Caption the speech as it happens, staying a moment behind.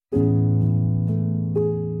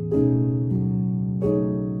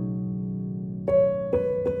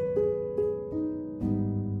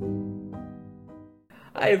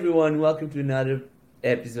everyone, welcome to another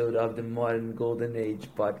episode of the Modern Golden Age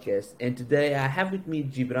podcast. And today I have with me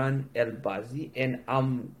Gibran El-Bazi, and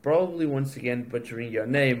I'm probably once again butchering your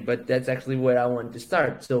name, but that's actually where I want to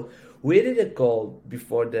start. So we did a call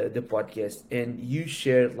before the podcast, and you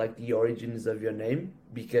shared like the origins of your name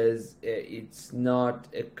because it's not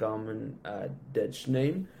a common Dutch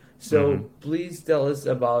name. So please tell us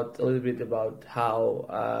about a little bit about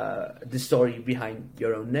how the story behind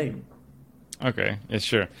your own name. Okay, yeah,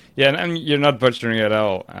 sure. Yeah, and you're not butchering it at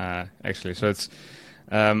all, actually. So it's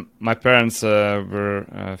my parents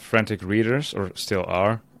were frantic readers, or still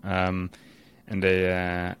are, and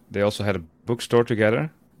they also had a bookstore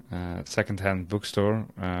together, second-hand bookstore.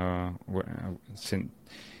 Since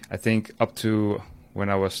I think up to when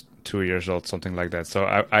I was 2 years old, something like that. So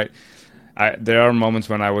I there are moments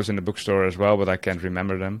when I was in the bookstore as well, but I can't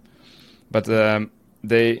remember them. But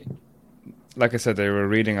they. Like I said, they were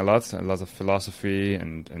reading a lot of philosophy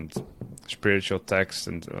and spiritual texts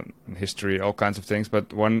and history, all kinds of things.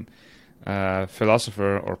 But one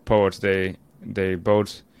philosopher or poet they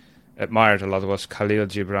both admired a lot was Khalil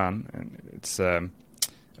Gibran, and it's a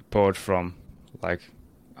poet from like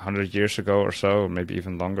 100 years ago or so, or maybe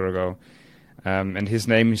even longer ago. And his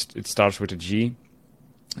name it starts with a G,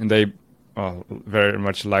 and they very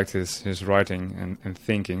much liked his writing and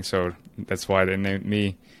thinking. So that's why they named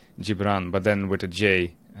me Gibran, but then with a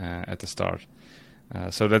J at the start.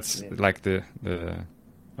 So that's like the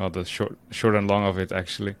short and long of it,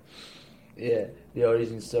 actually. Yeah, the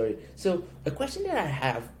origin story. So a question that I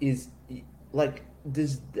have is, like,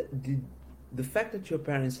 does the fact that your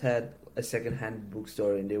parents had a second-hand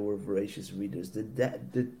bookstore and they were voracious readers, did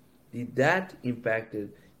that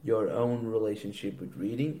impacted your own relationship with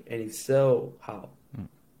reading? And if so, how?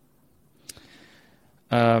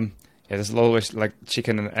 Yeah, there's always like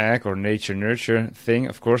chicken and egg or nature nurture thing,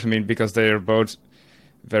 of course. I mean, because they are both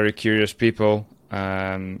very curious people,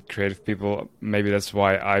 creative people. Maybe that's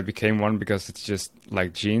why I became one, because it's just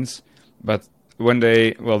like genes. But when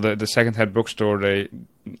the second-hand bookstore, they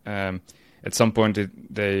at some point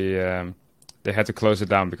they had to close it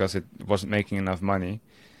down because it wasn't making enough money.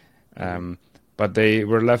 But they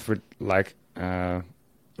were left with like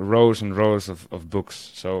rows and rows of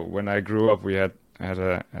books. So when I grew up, we had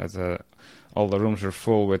all the rooms were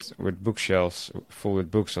full with bookshelves, full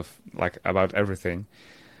with books of like about everything.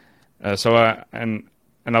 And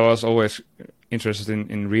I was always interested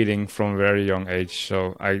in reading from a very young age.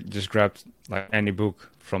 So I just grabbed like any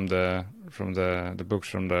book from the books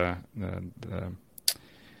from the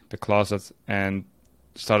closet and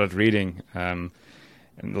started reading. And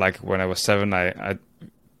like when I was 7, I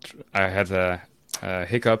had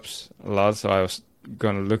hiccups a lot, so I was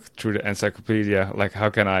gonna look through the encyclopedia, like how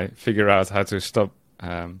can I figure out how to stop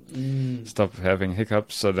having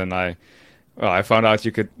hiccups. So then I found out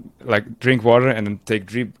you could like drink water and then take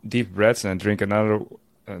deep breaths and then drink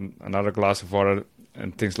another glass of water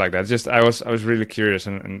and things like that. Just I was really curious,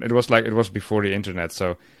 and it was before the internet,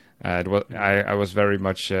 so I was very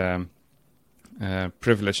much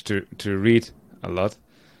privileged to read a lot.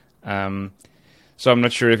 So I'm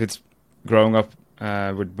not sure if it's growing up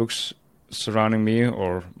with books surrounding me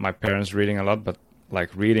or my parents reading a lot, but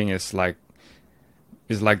like reading is like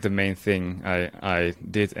the main thing I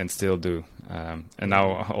did and still do, and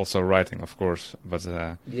now also writing, of course, but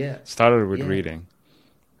started with reading.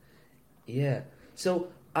 Yeah. So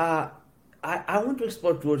I want to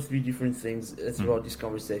explore 2 or 3 different things throughout this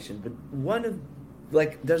conversation, but one of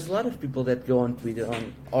there's a lot of people that go on Twitter,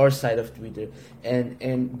 on our side of Twitter,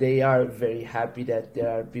 and they are very happy that there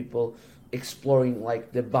are people exploring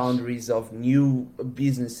like the boundaries of new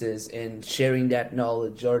businesses and sharing that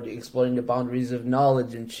knowledge, or exploring the boundaries of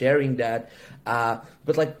knowledge and sharing that.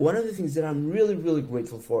 But like one of the things that I'm really, really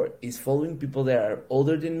grateful for is following people that are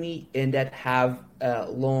older than me and that have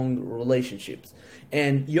long relationships.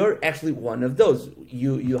 And you're actually one of those.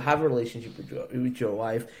 You have a relationship with your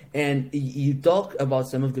wife, and you talk about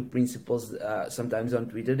some of the principles sometimes on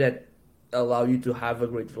Twitter that allow you to have a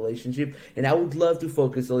great relationship, and I would love to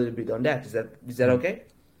focus a little bit on that. Is that okay?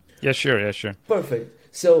 Yeah, sure.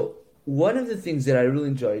 Perfect. So one of the things that I really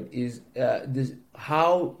enjoyed is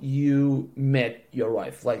how you met your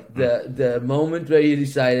wife, like the moment where you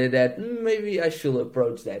decided that maybe I should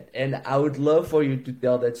approach that. And I would love for you to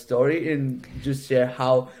tell that story and just share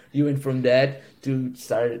how you went from that to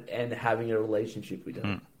start and having a relationship with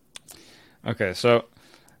her. Okay, so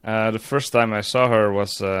the first time I saw her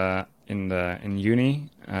was in uni.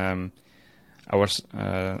 I was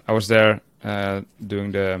there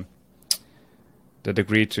doing the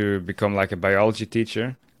degree to become like a biology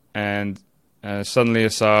teacher, and suddenly I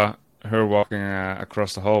saw her walking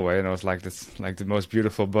across the hallway, and I was like, "This like the most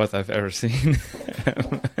beautiful butt I've ever seen."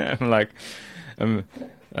 I'm like, um,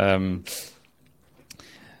 um,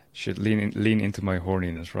 should lean into my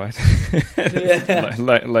horniness, right? Yeah.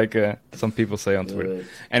 like some people say on Twitter. Good.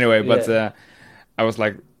 Anyway, but Yeah. I was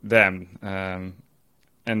like, damn.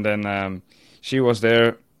 And then she was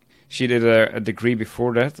there. She did a degree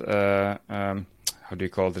before that. How do you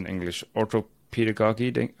call it in English?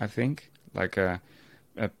 Orthopedagogy, I think. Like a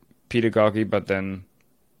pedagogy, but then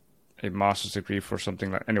a master's degree for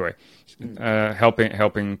something like. Anyway, Mm.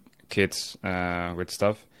 helping kids with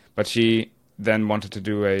stuff. But she then wanted to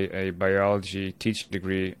do a biology teaching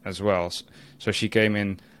degree as well. So she came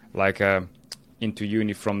in like into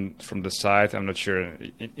uni from the side. I'm not sure.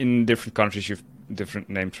 In different countries, you've different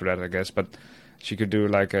names for that, I guess. But she could do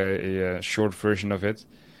like a short version of it.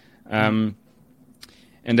 Mm.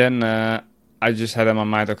 And then I just had in my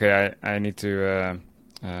mind, okay, I need to.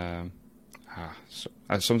 So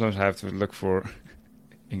I sometimes have to look for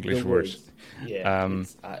English The words. words. Yeah. Um,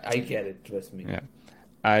 I get it. Trust me.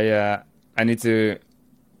 yeah, I need to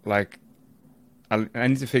like I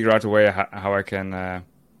need to figure out a way how I can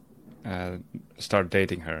start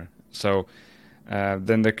dating her. So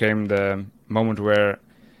then there came the moment where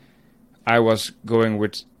I was going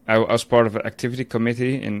with I was part of an activity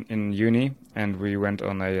committee in uni, and we went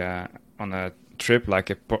on a trip, like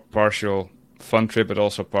a partial fun trip, but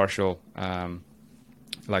also partial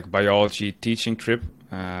like biology teaching trip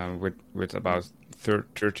with about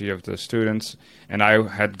 30 of the students. And I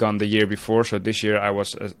had gone the year before, so this year I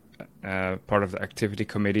was part of the activity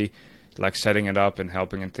committee, like setting it up and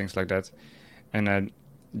helping and things like that. And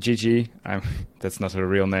Gigi, that's not her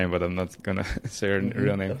real name, but I'm not gonna say her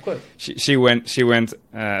real name. Of course. She went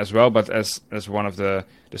as well, but as one of the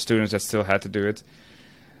students that still had to do it.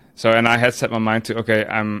 So, and I had set my mind to, okay,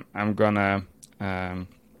 I'm gonna I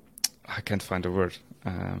can't find the word.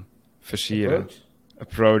 Versieren.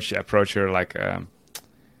 Approach her, like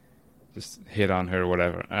just hit on her,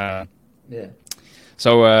 whatever. Yeah.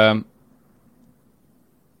 So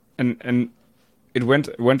and it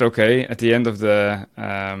went okay at the end of the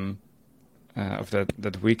of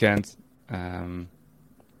that weekend.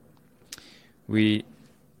 We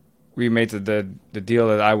made the deal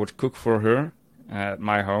that I would cook for her at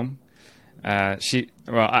my home. I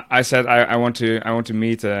said I want to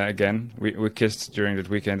meet again. We kissed during that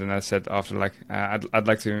weekend, and I said after, like, I'd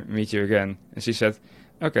like to meet you again. And she said,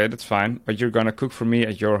 okay, that's fine, but you're gonna cook for me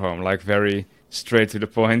at your home, like very straight to the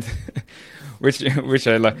point, which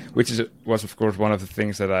I like, was of course one of the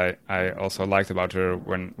things that I also liked about her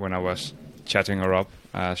when I was chatting her up.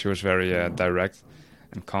 She was very direct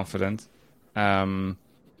and confident. So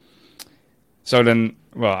then,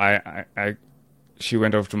 well, I she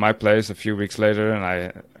went over to my place a few weeks later,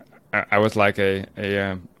 and I was like a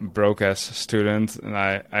broke ass student, and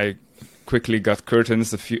I quickly got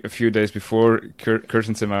curtains a few days before,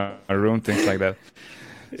 curtains in my room, things like that.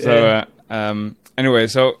 So anyway,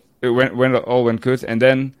 so it all went good, and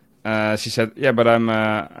then she said, yeah, but I'm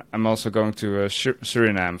also going to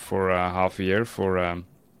Suriname for half a year for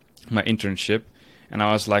my internship. And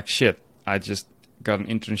I was like, shit, I just got an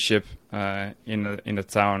internship in a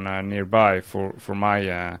town nearby for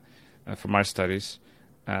my studies,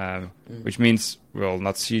 which means we'll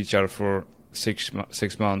not see each other for 6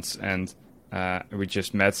 months, and we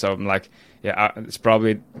just met. So I'm like, yeah, it's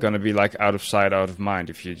probably gonna be like out of sight, out of mind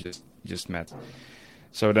if you just met.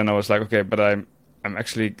 So then I was like, okay, but I'm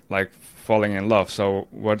actually like falling in love. So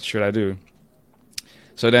what should I do?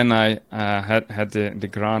 So then I had the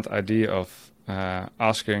grand idea of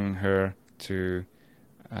asking her to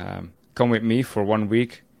come with me for 1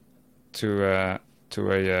 week to a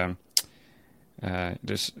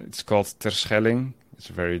it's called Terschelling. It's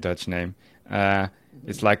a very Dutch name.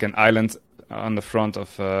 It's like an island on the front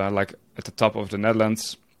of like at the top of the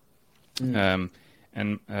Netherlands.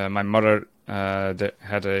 And my mother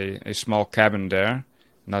had a small cabin there,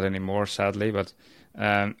 not anymore sadly, but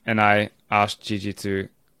and I asked Gigi to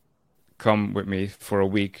come with me for a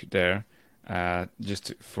week there,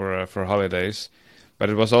 just for holidays. But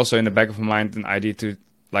it was also in the back of my mind an idea to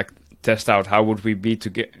like test out how would we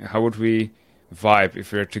vibe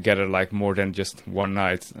if we were together like more than just one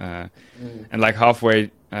night. And like halfway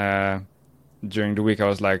during the week, I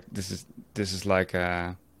was like, this is like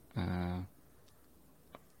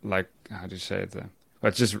like, how do you say it?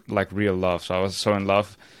 But just like real love. So I was so in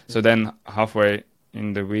love. So then halfway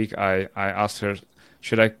in the week, I asked her,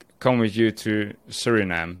 should I come with you to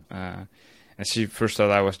Suriname? And she first thought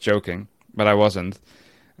I was joking, but I wasn't.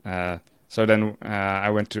 So then I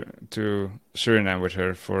went to Suriname with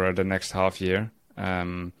her for the next half year.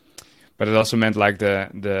 But but it also meant like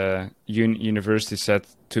the university said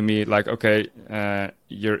to me like, okay,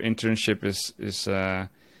 your internship is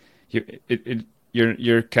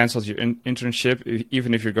you're canceled your internship.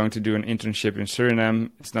 Even if you're going to do an internship in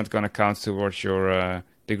Suriname, it's not going to count towards your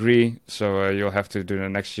degree, so you'll have to do the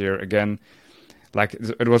next year again. Like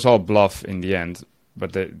it was all bluff in the end,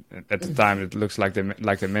 but at the time it looks like they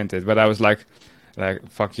meant it. But I was like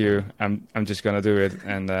fuck you, I'm just gonna do it,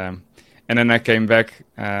 and then I came back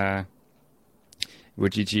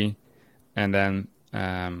with Gigi, and then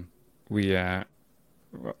I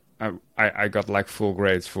got like full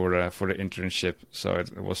grades for the internship, so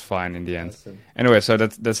it was fine in the end. Awesome. Anyway, so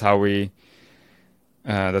that's how we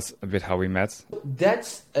that's a bit how we met.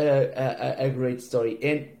 That's a great story.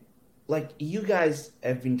 And like, you guys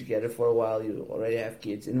have been together for a while, you already have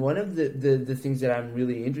kids, and one of the things that I'm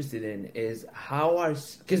really interested in is how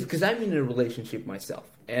because I'm in a relationship myself,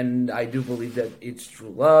 and I do believe that it's true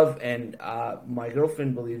love, and my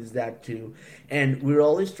girlfriend believes that too, and we're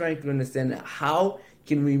always trying to understand how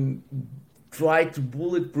can we try to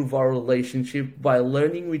bulletproof our relationship by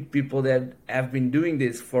learning with people that have been doing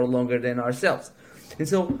this for longer than ourselves. And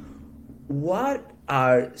so, what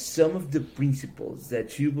are some of the principles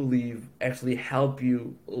that you believe actually help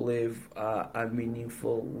you live a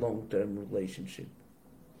meaningful long-term relationship?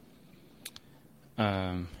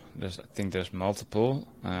 I think there's multiple.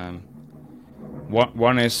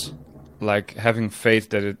 One is like having faith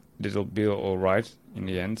that it'll be all right in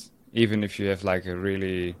the end, even if you have like a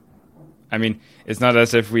really. I mean, it's not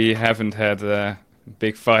as if we haven't had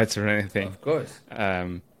big fights or anything. Of course.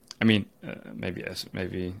 I mean, maybe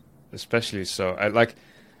especially so. I like.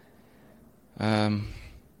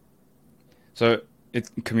 So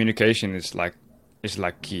communication is like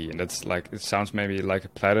key, and that's like, it sounds maybe like a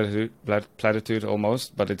platitude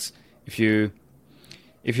almost, but it's if you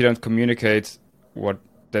don't communicate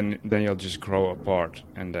then you'll just grow apart,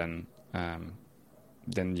 and then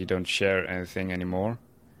you don't share anything anymore.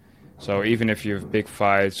 So even if you have big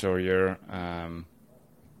fights or you're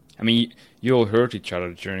I mean, you'll hurt each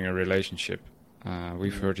other during a relationship.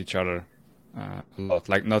 We've hurt each other a lot,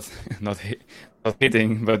 like not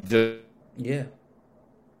hitting, but Yeah.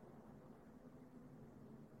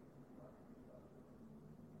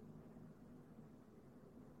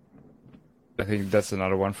 I think that's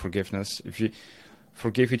another one, forgiveness. If you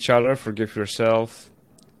forgive each other, forgive yourself,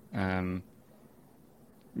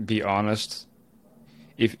 be honest.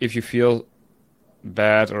 If you feel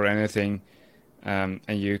bad or anything, and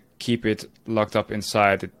you keep it locked up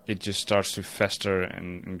inside, it just starts to fester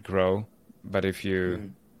and grow. But if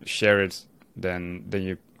you share it, then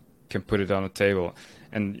you can put it on the table,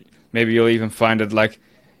 and maybe you'll even find that like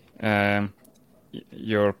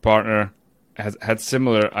your partner had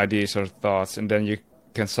similar ideas or thoughts, and then you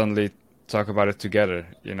can suddenly talk about it together,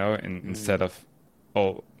 instead of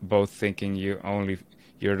both thinking you're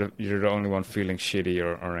the only one feeling shitty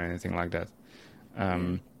or anything like that.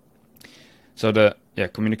 So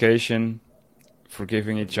communication,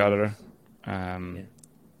 forgiving each other, and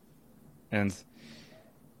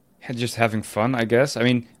just having fun, I guess. I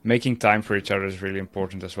mean, making time for each other is really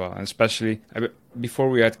important as well, and especially before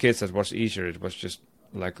we had kids, that was easier. It was just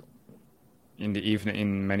like in the evening,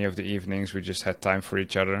 in many of the evenings, we just had time for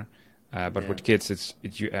each other. But with kids,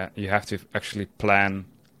 you have to actually plan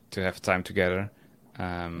to have time together.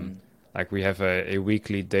 Like we have a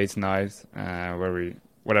weekly date night where we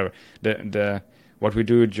what we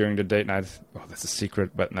do during the date night. Oh, that's a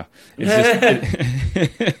secret, but no, it's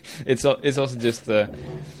just it's also just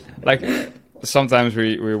like sometimes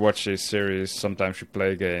we watch a series, sometimes we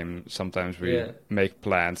play a game, sometimes we make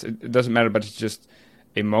plans. It doesn't matter, but it's just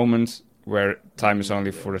a moment where time is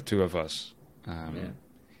only for the two of us.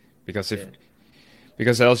 Because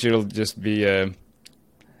else you'll just be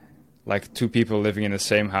like two people living in the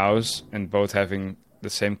same house and both having the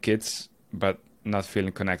same kids, but not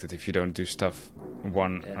feeling connected if you don't do stuff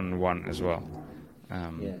one on one as well.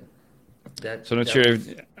 So not sure if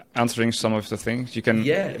answering some of the things you can.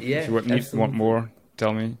 If you want more,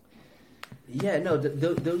 tell me. Yeah, no,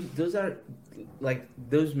 those are like,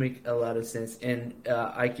 those make a lot of sense, and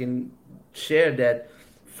I can share that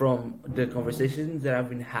from the conversations that I've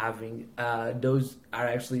been having. Those are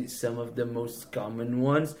actually some of the most common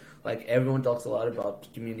ones. Like, everyone talks a lot about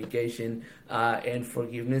communication and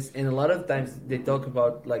forgiveness, and a lot of times they talk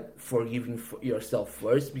about like forgiving yourself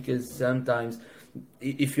first, because sometimes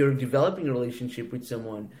if you're developing a relationship with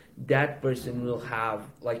someone, that person will have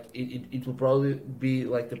like it will probably be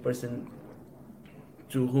like the person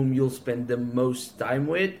to whom you'll spend the most time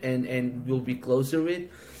with and you'll be closer with.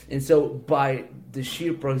 And so by the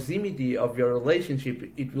sheer proximity of your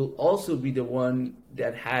relationship, it will also be the one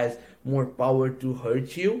that has more power to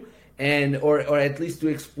hurt you, and or at least to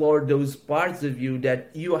explore those parts of you that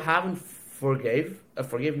you haven't forgive.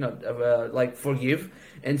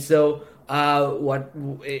 And so what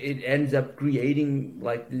it ends up creating,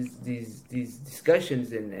 like these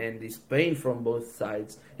discussions and this pain from both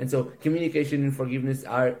sides. And so communication and forgiveness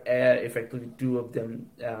are effectively two of them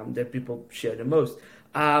that people share the most.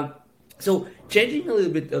 So changing a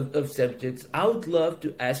little bit of subjects, I would love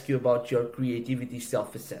to ask you about your creativity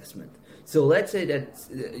self-assessment. So let's say that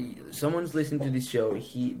someone's listening to this show,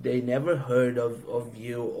 they never heard of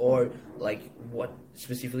you, or like what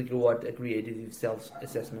specifically what a creative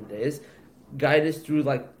self-assessment is. Guide us through,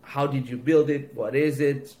 like, how did you build it? What is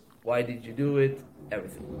it? Why did you do it?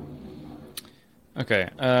 Everything. Okay.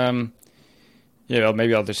 Yeah, well,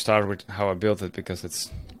 maybe I'll just start with how I built it, because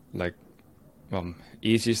it's like, well,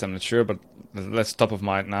 easiest, I'm not sure, but that's top of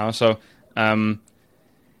mind now. So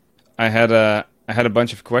I had a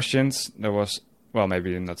bunch of questions. There was, well,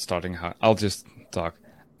 maybe not starting how, I'll just talk.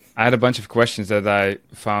 I had a bunch of questions that I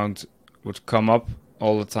found would come up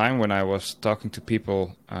all the time when I was talking to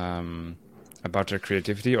people about their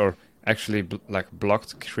creativity, or actually like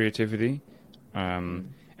blocked creativity,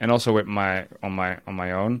 and also with on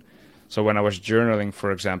my own. So when I was journaling,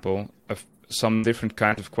 for example, some different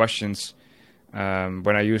kind of questions,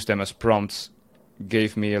 when I used them as prompts,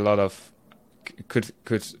 gave me a lot of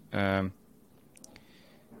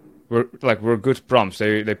were good prompts.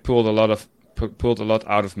 They pulled a lot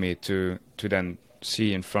out of me to then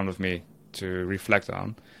see in front of me to reflect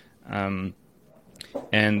on,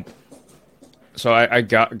 and so I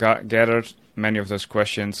gathered many of those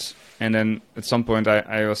questions, and then at some point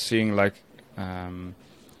I was seeing like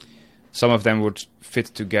some of them would fit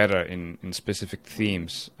together in specific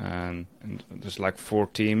themes, and there's like 4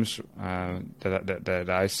 themes that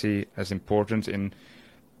I see as important in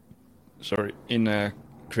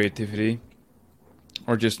creativity,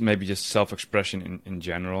 or just maybe just self-expression in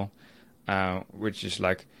general, which is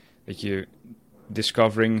like that you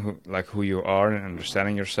discovering who you are and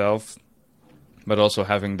understanding yourself, but also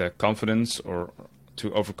having the confidence or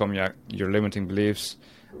to overcome your limiting beliefs,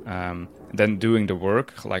 then doing the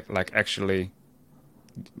work, like actually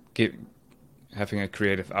having a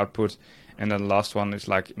creative output. And then the last one is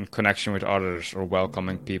like in connection with others, or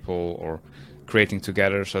welcoming people, or creating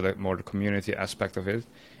together, so that more the community aspect of it.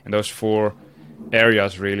 And those 4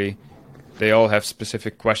 areas, really, they all have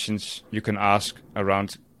specific questions you can ask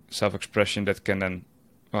around self-expression that can then,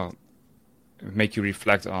 well, make you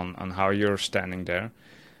reflect on how you're standing there.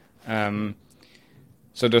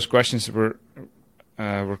 So those questions were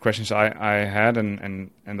questions I had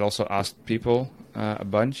and also asked people a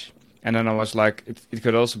bunch. And then I was like, it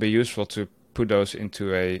could also be useful to put those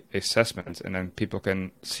into a assessment, and then people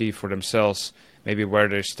can see for themselves maybe where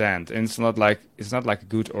they stand. And it's not like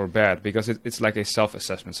good or bad, because it's like a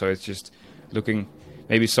self-assessment. So it's just looking,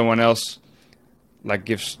 maybe someone else like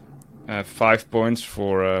gives 5 points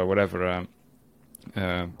for whatever,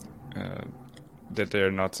 that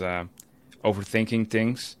they're not overthinking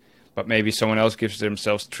things, but maybe someone else gives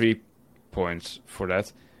themselves 3 points for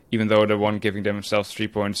that, even though the one giving themselves 3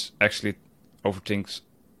 points actually overthinks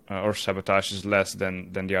or sabotages less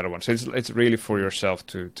than the other one. So it's really for yourself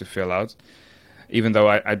to fill out. Even though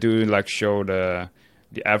I do like show the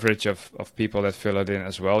average of people that fill it in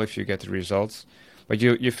as well, if you get the results. But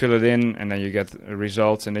you fill it in, and then you get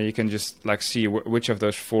results, and then you can just like see which of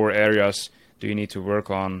those 4 areas do you need to work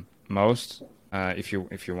on most, if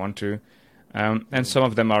you want to. And some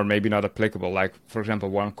of them are maybe not applicable. Like, for example,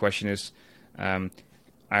 one question is,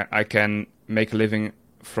 I can make a living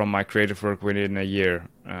from my creative work within a year.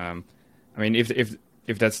 I mean,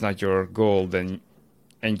 if that's not your goal, then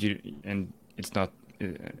it's not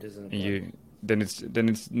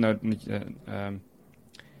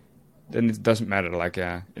then it doesn't matter. Like,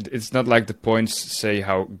 it's not like the points say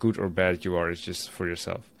how good or bad you are. It's just for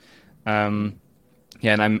yourself.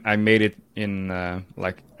 Yeah, and I made it in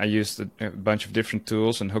like I used a bunch of different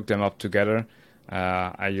tools and hooked them up together.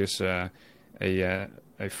 I use a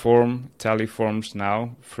form, Tally Forms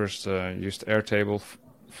now. First used Airtable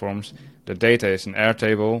forms. The data is in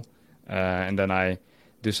Airtable, and then I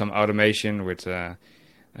do some automation with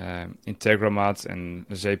Integromat and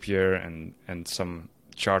Zapier and some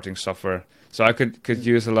charting software. So I could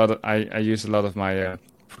use a lot of I use a lot of my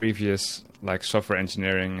previous like software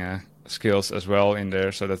engineering skills as well in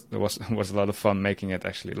there. So that was a lot of fun making it,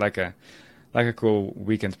 actually, like a cool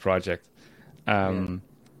weekend project.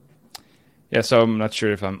 Yeah, so I'm not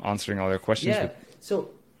sure if I'm answering all your questions. Yeah. So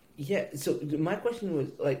my question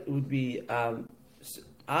would be,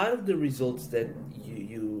 out of the results that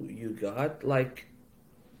you got, like,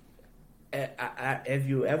 have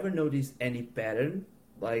you ever noticed any pattern,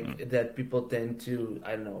 Mm. like that people tend to,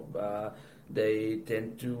 I don't know, they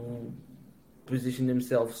tend to position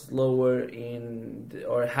themselves lower in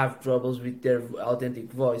or have troubles with their authentic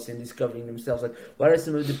voice and discovering themselves? Like, what are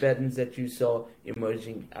some of the patterns that you saw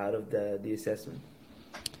emerging out of the assessment?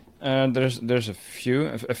 There's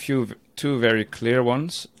two very clear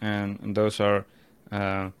ones, and those are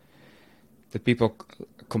the people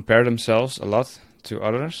compare themselves a lot to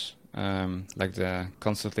others, like the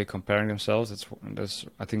constantly comparing themselves. That's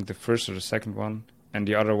I think the first or the second one, and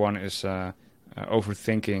the other one is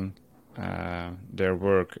overthinking their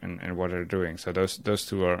work and what they're doing. So those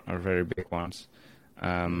two are very big ones.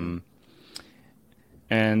 Um,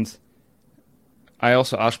 and I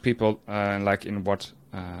also ask people like in what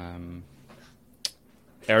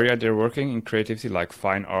area they're working in creativity, like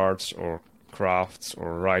fine arts or crafts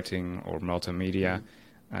or writing or multimedia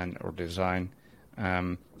and or design.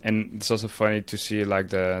 And it's also funny to see like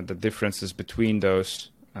the differences between those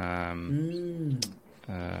Mm.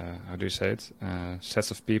 how do you say it,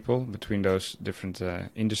 sets of people between those different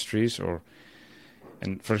industries. Or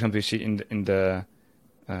and for example, you see in the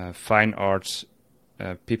fine arts,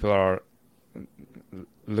 people are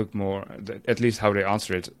look more, at least how they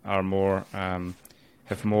answer it, are more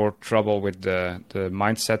have more trouble with the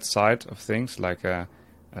mindset side of things, like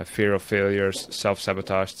fear of failures,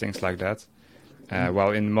 self-sabotage, things like that.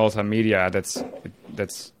 While in multimedia,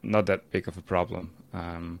 that's not that big of a problem.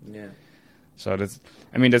 Yeah. So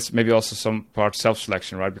I mean, that's maybe also some part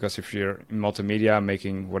self-selection, right? Because if you're in multimedia,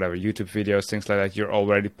 making whatever YouTube videos, things like that, you're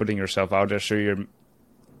already putting yourself out there, so you're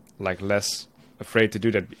like less afraid to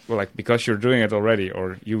do that. Well, like because you're doing it already,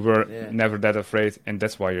 or you were Yeah. never that afraid, and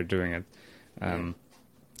that's why you're doing it. Yeah. Um,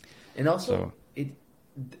 And also, so it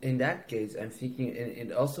in that case, I'm thinking,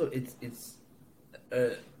 and also it's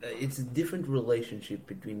a different relationship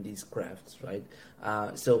between these crafts, right?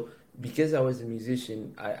 So because I was a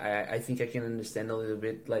musician, I think I can understand a little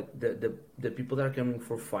bit, like the people that are coming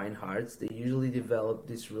for fine arts, they usually develop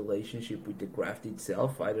this relationship with the craft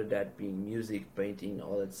itself, either that being music, painting,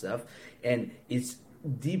 all that stuff, and it's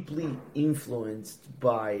deeply influenced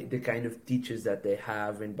by the kind of teachers that they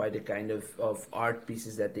have and by the kind of art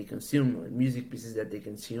pieces that they consume or music pieces that they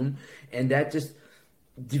consume, and that just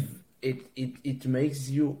it makes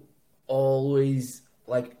you always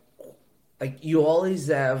like you always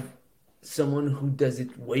have someone who does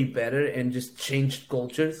it way better and just changed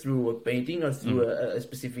culture through a painting or through mm, a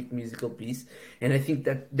specific musical piece. And I think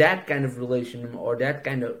that that kind of relation or that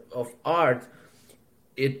kind of art,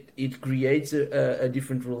 it creates a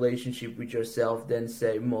different relationship with yourself than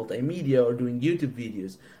say multimedia or doing YouTube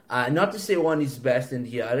videos. Not to say one is best than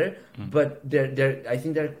the other, mm, but they're I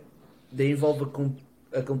think they involve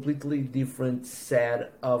a completely different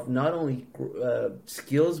set of not only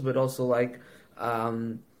skills but also like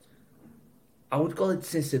um, I would call it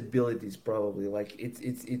sensibilities probably. Like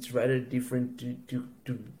it's rather different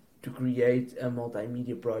to create a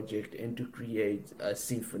multimedia project and to create a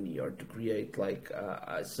symphony or to create like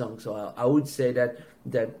a song. So I would say that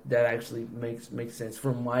actually makes sense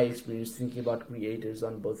from my experience thinking about creators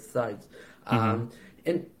on both sides. mm-hmm.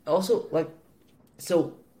 And also like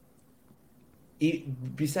so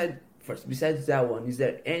besides besides that one, is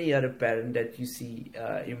there any other pattern that you see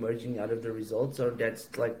emerging out of the results, or that's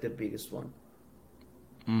like the biggest one?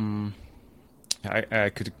 mm, I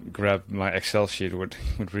could grab my Excel sheet with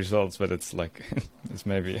with results, but it's like it's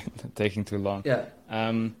maybe taking too long. Yeah.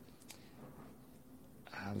 Um,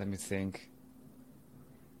 Let me think.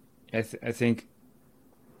 I think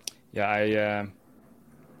yeah,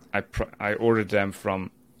 I ordered them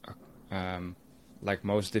from um, like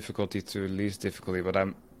most difficulty to least difficulty, but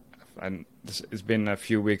it's been a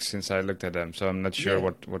few weeks since I looked at them, so I'm not sure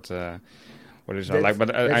Yeah. what is like.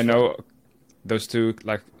 But I That's fine. know those two,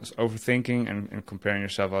 like overthinking and comparing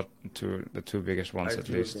yourself out to the two biggest ones Are at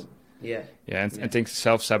two of least. them. Yeah. Yeah, and I Yeah. think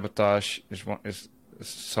self-sabotage is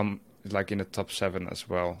some is like in the top 7 as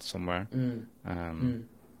well somewhere. Mm. Um, Mm.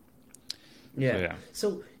 so Yeah. yeah.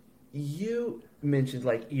 So you mentioned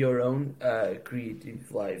like your own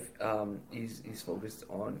creative life is focused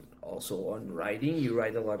on also on writing. You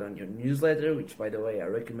write a lot on your newsletter, which by the way I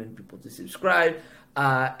recommend people to subscribe.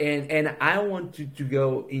 And I want to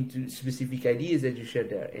go into specific ideas that you shared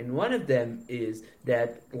there. And one of them is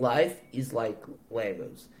that life is like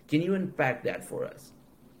Legos. Can you unpack that for us?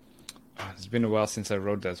 It's been a while since I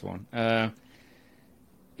wrote that one.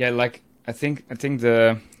 Yeah, like I think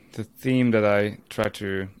the theme that I try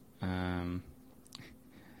to um,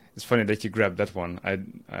 it's funny that you grabbed that one. I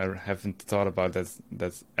haven't thought about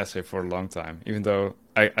that essay for a long time, even though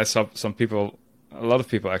I saw some people, a lot of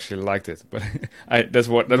people actually liked it, but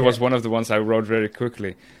that was one of the ones I wrote very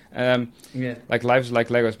quickly. Like lives like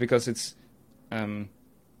Legos, because it's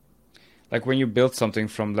like when you build something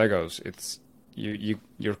from Legos, it's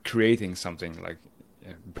you're creating something, like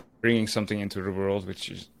bringing something into the world, which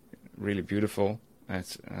is really beautiful.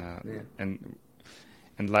 It's, and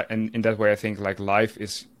in that way, I think like life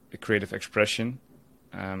is a creative expression,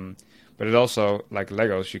 but it also, like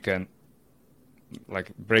Legos, you can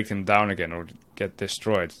like break them down again or get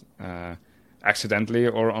destroyed accidentally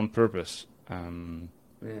or on purpose. And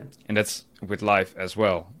that's with life as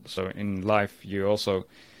well. So in life, you also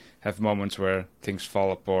have moments where things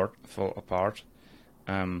fall apart.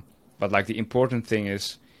 But like the important thing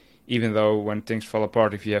is, even though when things fall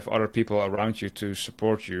apart, if you have other people around you to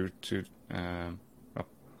support you, to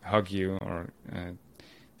hug you, or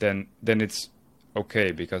then it's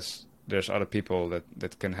okay, because there's other people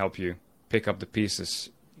that can help you pick up the pieces,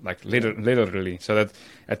 like literally. So that,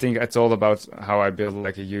 I think it's all about how I built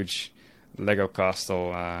like a huge Lego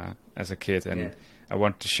castle as a kid, and I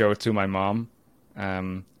wanted to show it to my mom.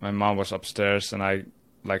 My mom was upstairs, and I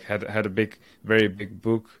like had a very big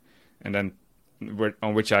book, and then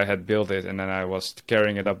on which I had built it, and then I was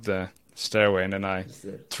carrying it up the stairway, and then I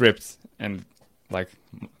tripped, and like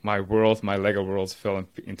my Lego world fell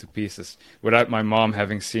into pieces without my mom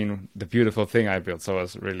having seen the beautiful thing I built. So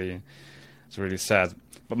it's really sad.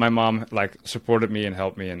 But my mom like supported me and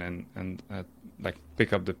helped me and like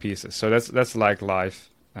pick up the pieces. So that's like life,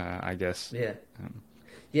 I guess.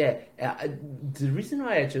 The reason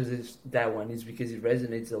why I chose that one is because it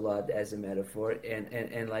resonates a lot as a metaphor,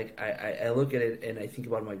 and like I look at it and I think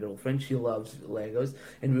about my girlfriend. She loves Legos,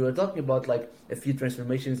 and we were talking about like a few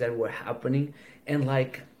transformations that were happening, and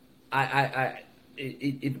like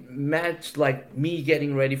it matched like me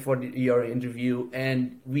getting ready for your interview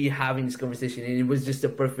and we having this conversation, and it was just a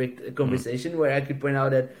perfect conversation where I could point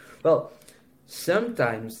out that, well,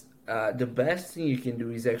 sometimes the best thing you can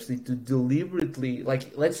do is actually to deliberately,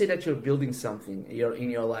 like, let's say that you're building something in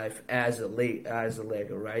your life as a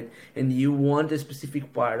Lego, right? And you want a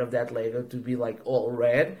specific part of that Lego to be like all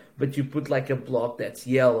red, but you put like a block that's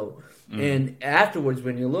yellow. And afterwards,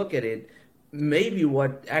 when you look at it, maybe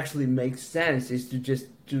what actually makes sense is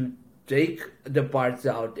to take the parts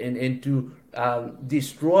out and to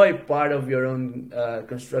destroy part of your own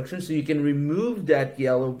construction, so you can remove that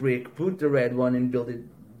yellow brick, put the red one, and build it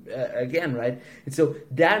again, right? And so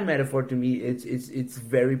that metaphor to me, it's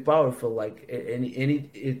very powerful. Like, and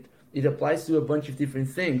it applies to a bunch of different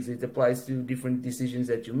things. It applies to different decisions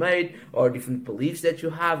that you made, or different beliefs that you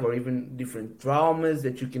have, or even different traumas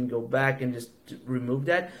that you can go back and just remove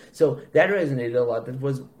that. So that resonated a lot. That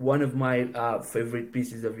was one of my favorite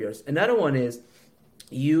pieces of yours. Another one is,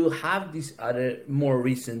 you have this other more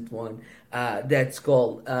recent one that's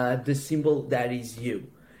called The Symbol That Is You.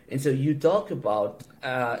 And so you talk about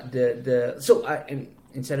and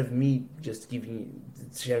instead of me just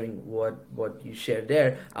sharing what you shared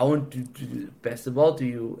there, I want to pass the ball to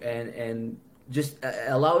you and just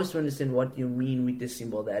allow us to understand what you mean with the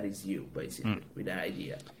symbol that is you, basically, with that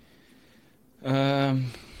idea.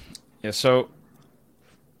 So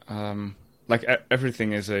like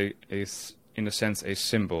everything is in a sense a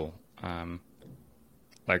symbol.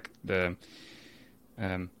 Like the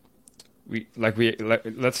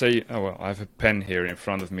let's say, I have a pen here in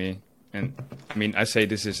front of me, and I mean, I say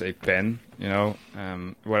this is a pen,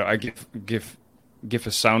 where I give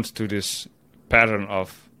a sound to this pattern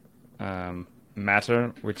of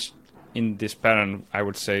matter, which in this pattern I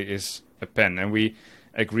would say is a pen, and we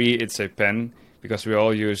agree it's a pen because we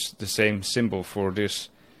all use the same symbol for this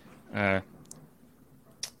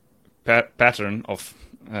pattern of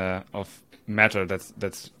matter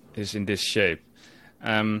that is in this shape.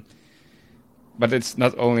 But it's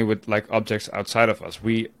not only with like objects outside of us.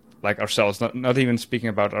 We, like ourselves, not even speaking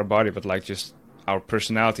about our body, but like just our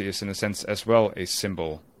personality is in a sense as well a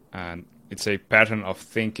symbol. And it's a pattern of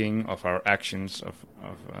thinking, of our actions, of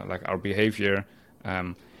like our behavior,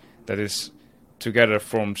 that is together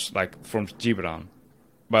forms Gibran.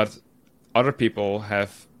 But other people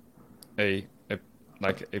have a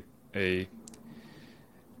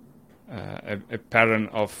pattern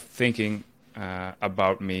of thinking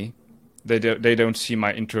about me. They don't see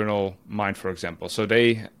my internal mind, for example. So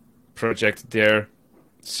they project their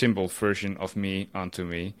symbol version of me onto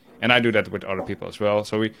me, and I do that with other people as well.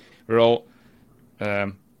 So we're all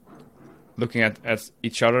looking at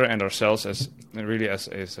each other and ourselves as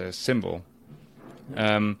a symbol,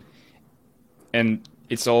 and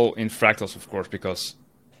it's all in fractals, of course, because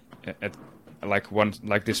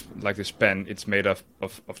like this pen. It's made of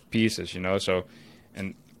pieces, you know. So,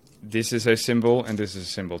 and this is a symbol, and this is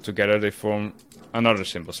a symbol. Together they form another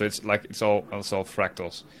symbol. So it's all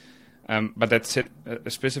fractals. But that's it. A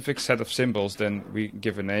specific set of symbols. Then we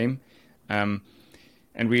give a name, and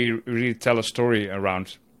we really tell a story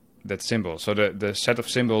around that symbol. So the set of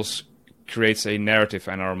symbols creates a narrative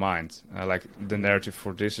in our mind. Like the narrative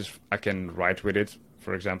for this is I can write with it.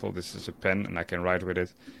 For example, this is a pen, and I can write with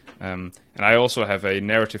it. And I also have a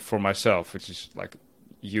narrative for myself, which is like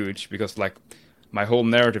huge because like my whole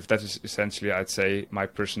narrative, that is essentially, I'd say, my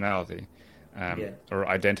personality or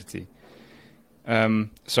identity.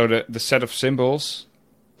 So the set of symbols,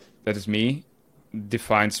 that is me,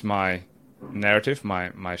 defines my narrative,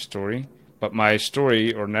 my story. But my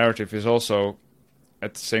story or narrative is also,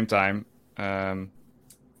 at the same time,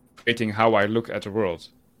 creating how I look at the world.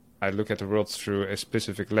 I look at the world through a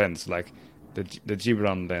specific lens, like the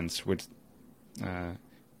Gibran lens,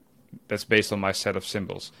 that's based on my set of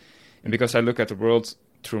symbols. And because I look at the world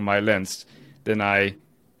through my lens, then I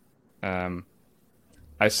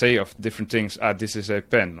say of different things, this is a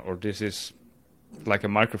pen, or this is like a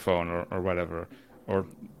microphone, or whatever, or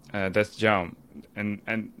that's Jaume. And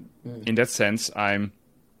in that sense, I'm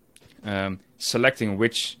selecting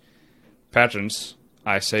which patterns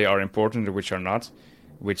I say are important and which are not,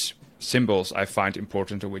 which symbols I find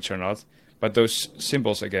important and which are not. But those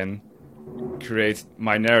symbols, again, create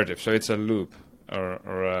my narrative. So it's a loop,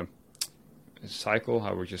 or a cycle,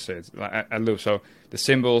 how would you say it? A loop. So the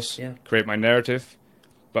symbols create my narrative,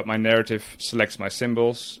 but my narrative selects my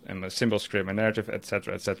symbols, and my symbols create my narrative,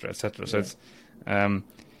 etc., etc., etc. So it's,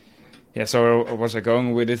 so where was I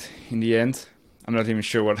going with it in the end? I'm not even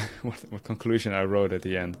sure what conclusion I wrote at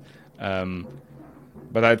the end.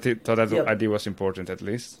 But I thought that idea was important, at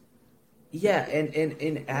least. Yeah,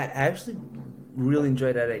 and I actually really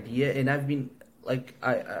enjoy that idea, and I've been like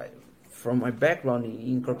I from my background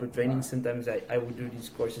in corporate training, sometimes I would do these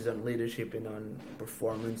courses on leadership and on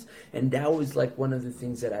performance, and that was like one of the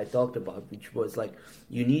things that I talked about, which was like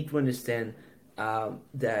you need to understand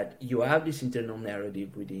that you have this internal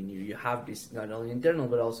narrative within you. You have this not only internal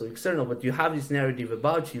but also external, but you have this narrative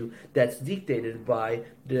about you that's dictated by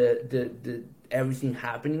the everything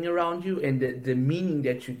happening around you and the meaning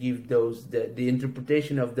that you give those, the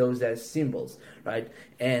interpretation of those as symbols, right?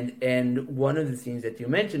 And one of the things that you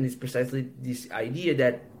mentioned is precisely this idea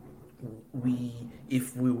that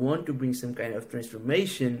if we want to bring some kind of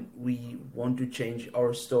transformation, we want to change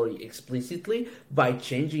our story explicitly by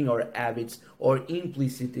changing our habits, or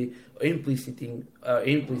implicitly,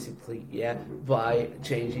 by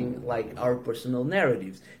changing like our personal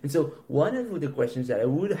narratives. And so one of the questions that I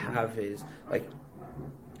would have is like,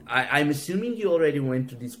 I'm assuming you already went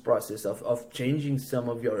through this process of changing some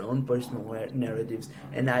of your own personal narratives,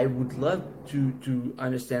 and I would love to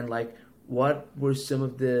understand like, what were some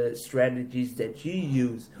of the strategies that you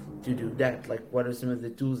use to do that? Like, what are some of the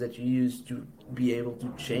tools that you use to be able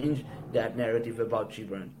to change that narrative about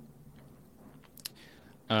Gibran?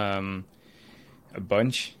 A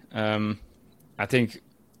bunch. I think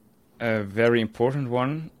a very important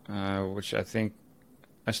one, which I think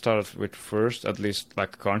I started with first, at least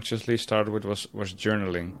like consciously started with, was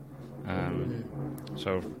journaling.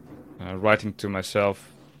 So writing to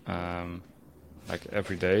myself, like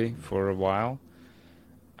every day for a while.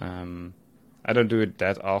 I don't do it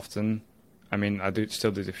that often. I mean, I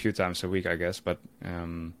still do it a few times a week, I guess, but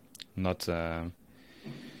not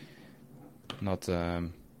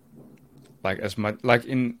like as much. Like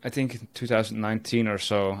I think in 2019 or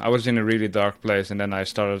so, I was in a really dark place, and then I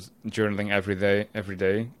started journaling every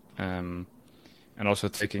day, and also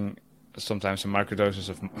taking sometimes some microdoses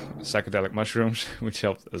of psychedelic mushrooms, which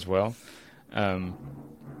helped as well.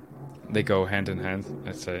 They go hand in hand,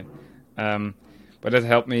 I'd say. But that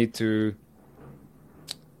helped me to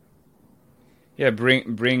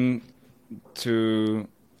bring to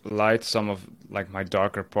light some of like my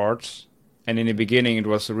darker parts. And in the beginning it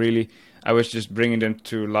was really, I was just bringing them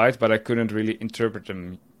to light, but I couldn't really interpret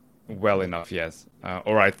them well enough yet.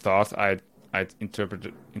 Or I thought I'd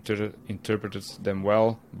interpreted them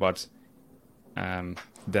well, but then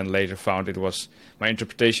later found my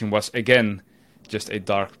interpretation was again just a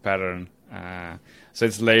dark pattern. So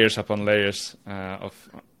it's layers upon layers of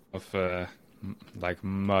like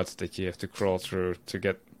mud that you have to crawl through to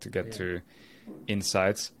get to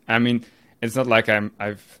insights. I mean, it's not like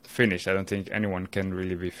I've finished. I don't think anyone can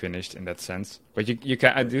really be finished in that sense. But you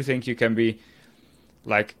can. I do think you can be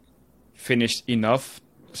like finished enough,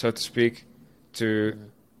 so to speak, to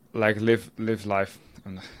like live life.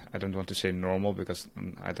 And I don't want to say normal because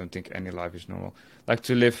I don't think any life is normal. Like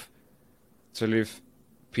to live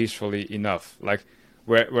peacefully enough, like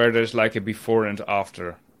where there's like a before and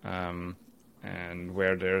after, and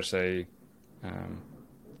where there's a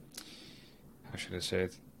how should I say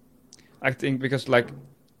it? I think because like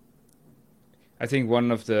I think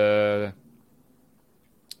one of the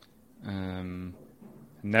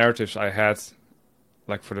narratives I had,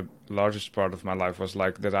 like for the largest part of my life, was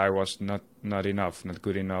like that I was not enough, not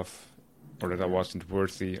good enough, or that I wasn't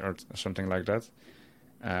worthy, or something like that.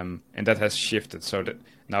 And that has shifted, so that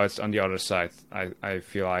now it's on the other side. I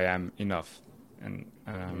feel I am enough, and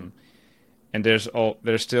there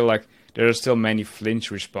are still many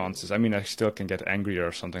flinch responses. I mean, I still can get angry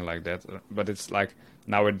or something like that, but it's like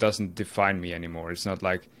now it doesn't define me anymore. It's not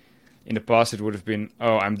like in the past it would have been,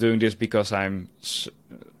 oh, I'm doing this because I'm so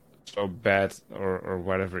bad or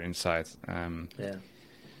whatever inside.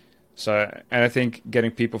 So, and I think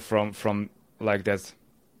getting people from like that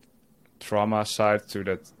trauma side to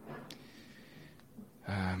that,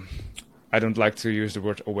 I don't like to use the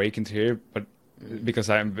word awakened here, but because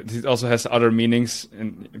it also has other meanings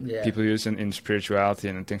and people use in spirituality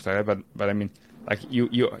and things like that. But I mean, like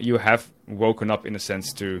you have woken up in a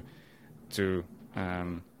sense to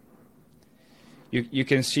you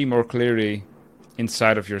can see more clearly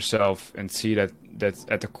inside of yourself and see that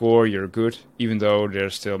at the core you're good, even though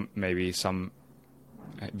there's still maybe some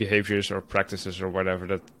behaviors or practices or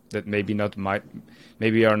whatever that maybe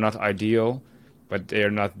are not ideal, but they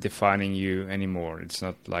are not defining you anymore. It's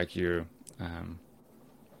not like you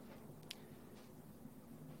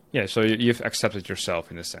so you've accepted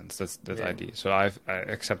yourself in a sense. That's that idea. So I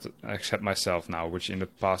accept myself now, which in the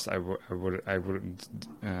past I wouldn't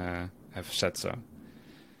have said so.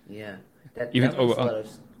 Yeah. Sorry,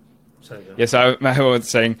 go. Yes, I was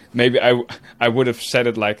saying maybe I would have said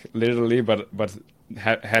it like literally, but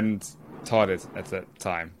hadn't thought it at that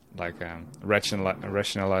time, like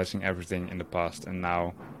rationalizing everything in the past, and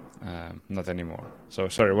now not anymore. So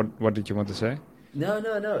sorry, what did you want to say? No.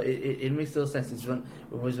 It makes total sense. It's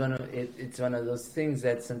one of those things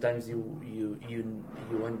that sometimes you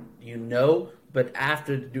know, but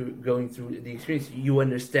after going through the experience, you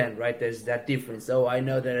understand, right? There's that difference. Oh, I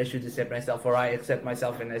know that I should accept myself, or I accept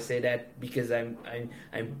myself, and I say that because I'm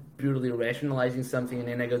purely rationalizing something, and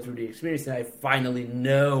then I go through the experience, and I finally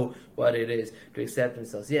know what it is to accept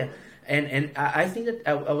themselves. Yeah, and I think that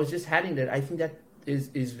I was just adding that. I think that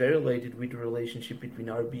is very related with the relationship between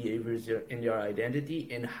our behaviors and our identity,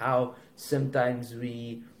 and how sometimes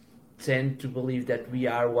we tend to believe that we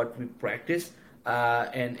are what we practice,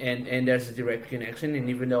 and there's a direct connection.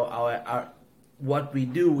 And even though our what we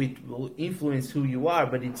do, it will influence who you are,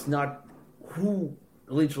 but it's not who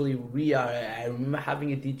literally we are. I remember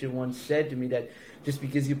having a teacher once said to me that just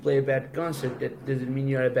because you play a bad concert, that doesn't mean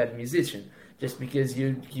you're a bad musician. Just because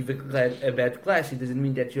you give a bad class, it doesn't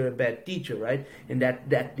mean that you're a bad teacher, right? And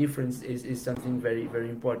that difference is something very,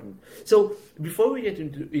 very important. So before we get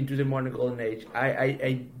into the modern golden age,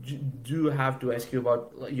 I do have to ask you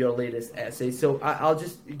about your latest essay. So I'll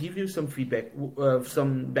just give you some feedback,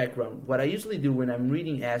 some background. What I usually do when I'm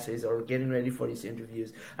reading essays or getting ready for these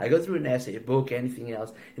interviews, I go through an essay, a book, anything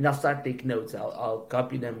else, and I'll start taking notes. I'll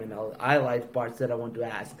copy them and I'll highlight parts that I want to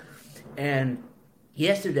ask. And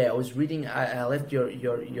yesterday, I was reading. I left your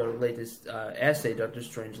latest essay, Dr.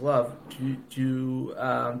 Strangelove,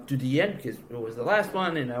 to the end because it was the last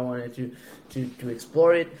one, and I wanted to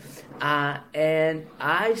explore it. And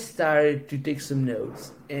I started to take some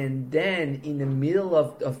notes, and then in the middle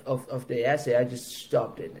of the essay, I just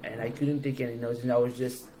stopped it, and I couldn't take any notes, and I was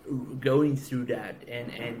just going through that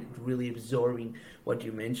and really absorbing what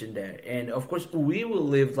you mentioned there. And of course, we will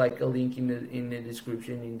leave like a link in the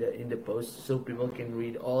description in the post, so people can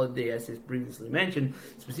read all of the essays previously mentioned,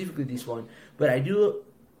 specifically this one. But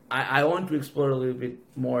I want to explore a little bit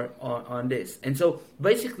more on this. And so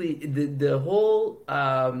basically the whole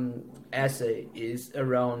essay is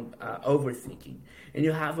around overthinking, and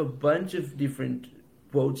you have a bunch of different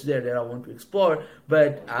quotes there that I want to explore,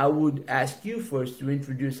 but I would ask you first to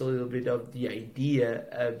introduce a little bit of the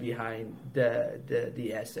idea behind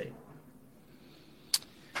the essay.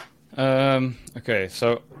 Okay,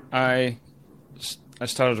 so I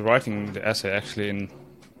started writing the essay actually in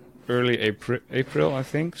early April, I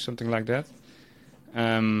think, something like that.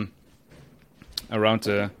 Around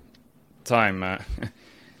the time, my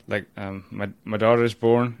daughter is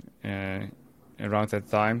born around that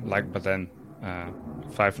time, but then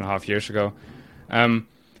 5.5 years ago, and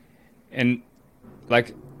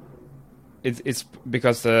it's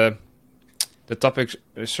because the topic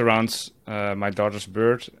surrounds my daughter's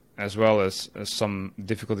birth, as well as some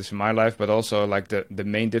difficulties in my life, but also like the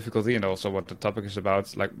main difficulty, and also what the topic is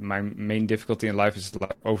about. Like my main difficulty in life is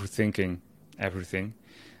like overthinking everything.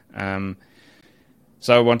 So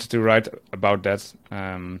I wanted to write about that.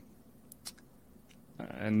 And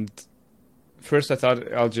first I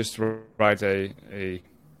thought I'll just write a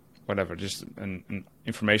whatever, just an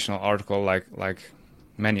informational article like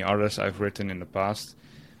many others I've written in the past.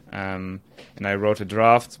 And I wrote a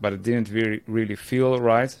draft, but it didn't really feel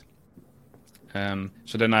right.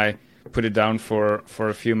 So then I put it down for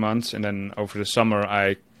a few months, and then over the summer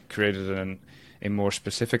I created a more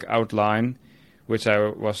specific outline, which I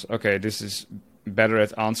was, okay, this is better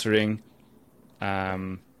at answering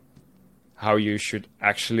how you should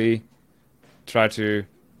actually try to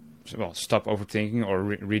stop overthinking or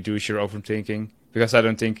reduce your overthinking. Because I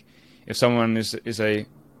don't think if someone is a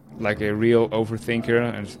real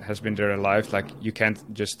overthinker and has been there in life, like, you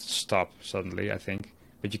can't just stop suddenly, I think,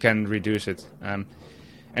 but you can reduce it.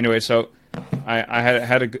 Anyway, so I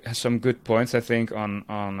had some good points, I think, on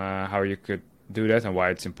how you could do that and why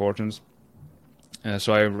it's important.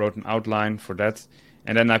 So I wrote an outline for that,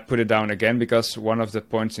 and then I put it down again because one of the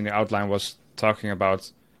points in the outline was talking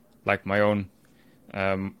about like my own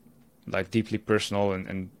like deeply personal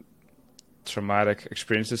and traumatic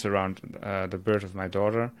experiences around the birth of my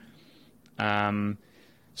daughter.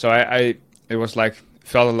 So I it was like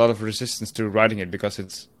felt a lot of resistance to writing it because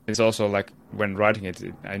it's also like when writing it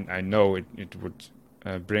I know it would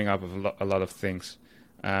bring up a lot of things.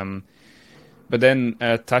 But then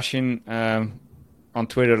Tashin on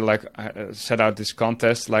Twitter set out this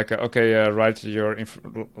contest, like write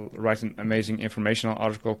an amazing informational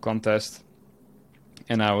article contest,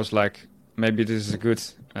 and I was like, maybe this is a good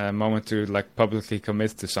moment to like publicly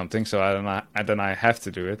commit to something. So then I have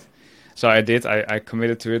to do it. So I did. I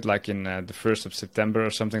committed to it like in the 1st of September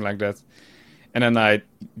or something like that, and then I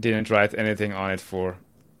didn't write anything on it for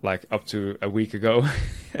like up to a week ago,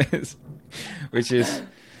 which is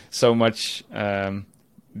so much.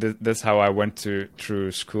 That's how I went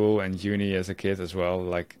through school and uni as a kid as well.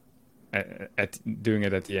 Like at doing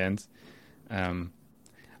it at the end,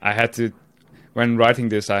 I had to. When writing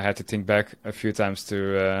this, I had to think back a few times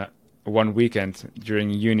to one weekend during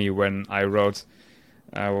uni when I wrote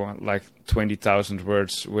like 20,000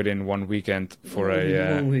 words within one weekend for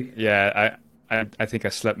a week. Yeah. I think I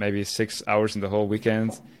slept maybe 6 hours in the whole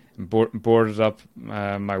weekend. Boarded up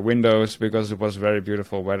my windows because it was very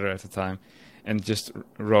beautiful weather at the time, and just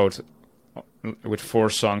wrote with 4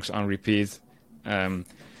 songs on repeat.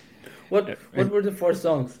 What were the 4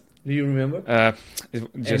 songs? Do you remember?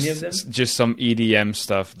 Any of them? Just some EDM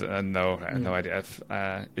stuff. No, I have no idea.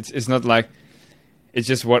 It's not like, it's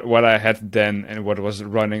just what I had then and what was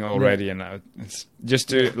running already, and it's just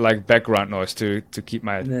to like background noise to keep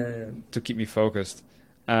to keep me focused.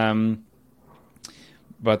 But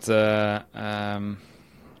where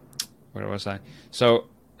was I? So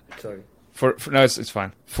sorry. For no, it's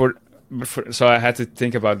fine. So I had to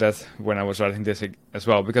think about that when I was writing this as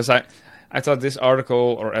well, because I thought this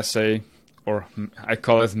article or essay, or I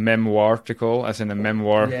call it memoir-ticle, as in a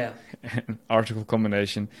memoir article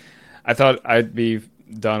combination. I thought I'd be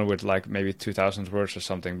done with like maybe 2,000 words or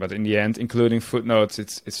something, but in the end, including footnotes,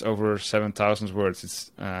 it's over 7,000 words.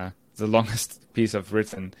 It's the longest piece I've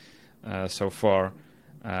written so far,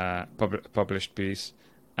 published piece.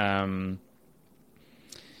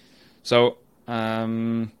 So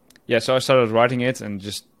I started writing it and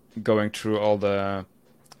just going through all the,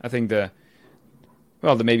 I think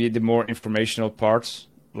maybe the more informational parts,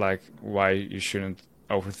 like why you shouldn't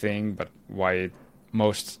overthink, but why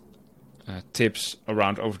most tips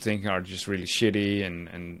around overthinking are just really shitty,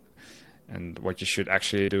 and what you should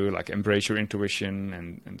actually do, like embrace your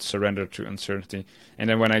intuition and surrender to uncertainty. And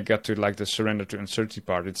then when I got to like the surrender to uncertainty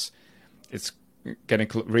part, it's getting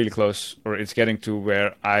really close, or it's getting to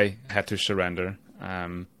where I had to surrender.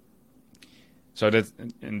 So that,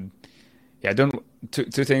 and I don't.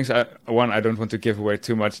 Two things. One, I don't want to give away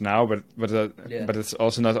too much now, but it's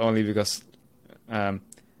also not only because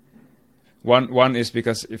one is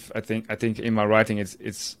because if I think in my writing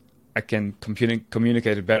it's I can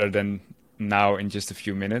communicate it better than now in just a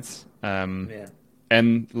few minutes.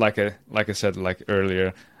 And like I said like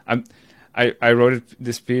earlier, I wrote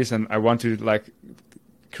this piece and I want to like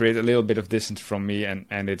create a little bit of distance from me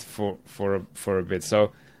and it for a bit.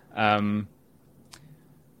 So.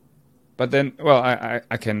 But then,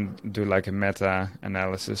 I can do like a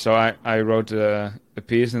meta-analysis. So I wrote a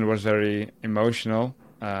piece and it was very emotional.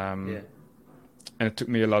 And it took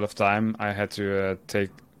me a lot of time. I had to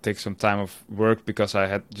take some time of work because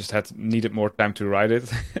I needed more time to write it,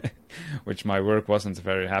 which my work wasn't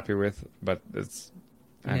very happy with. But this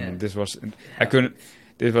was I couldn't.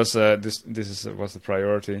 This was was the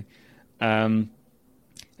priority. And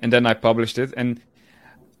then I published it and.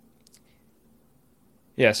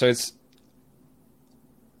 yeah,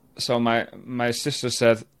 so my sister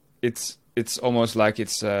said it's almost like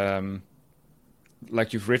it's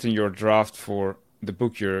like you've written your draft for the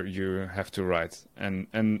book you have to write,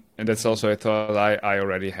 and that's also a thought I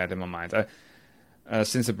already had in my mind.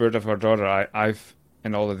 Since the birth of our daughter, I've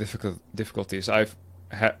and all the difficulties I've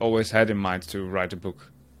always had in mind to write a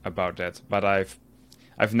book about that, but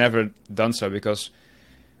I've never done so because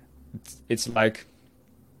it's like,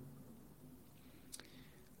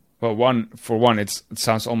 well, for one, it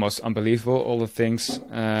sounds almost unbelievable, all the things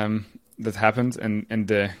that happened, and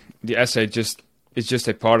the essay is just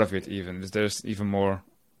a part of it. Even there's even more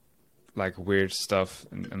like weird stuff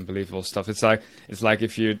and unbelievable stuff. It's like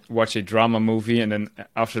if you watch a drama movie and then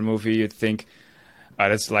after the movie you think,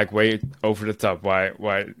 that's like way over the top.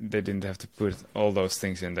 Why they didn't have to put all those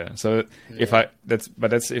things in there? So Yeah.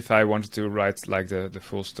 that's if I wanted to write like the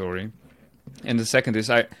full story. And the second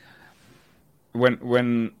is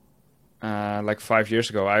when like 5 years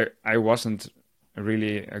ago, I wasn't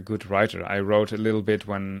really a good writer. I wrote a little bit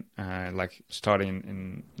when like starting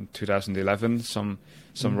in 2011, some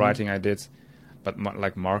writing I did, but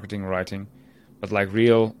like marketing writing. But like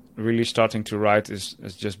really starting to write has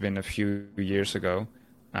just been a few years ago,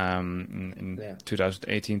 in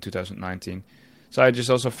 2018, 2019. So I just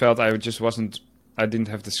also felt I didn't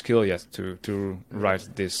have the skill yet to write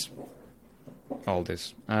all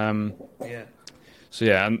this. Yeah. So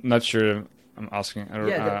yeah, I'm not sure I'm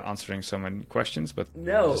Yeah, answering so many questions, but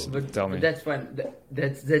no, just but, tell me. but that's fine.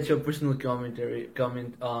 That's your personal comment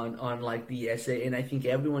on like the essay, and I think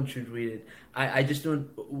everyone should read it. I just want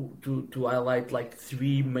to highlight like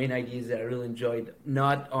three main ideas that I really enjoyed,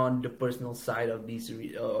 not on the personal side of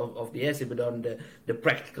of the essay, but on the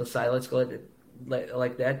practical side. Let's call it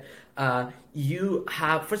like that. You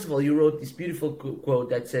have, first of all, you wrote this beautiful quote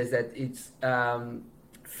that says that it's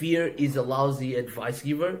fear is a lousy advice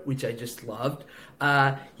giver, which I just loved.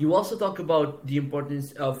 You also talk about the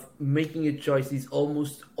importance of making a choice is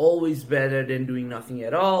almost always better than doing nothing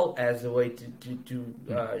at all, as a way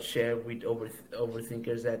to share with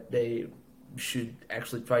overthinkers that they should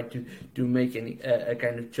actually try to make a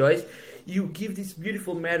kind of choice. You give this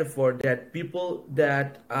beautiful metaphor that people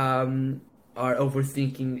that are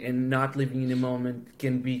overthinking and not living in the moment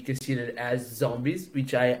can be considered as zombies,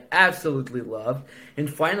 which I absolutely love.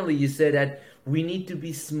 And finally, you said that we need to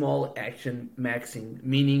be small action maxing,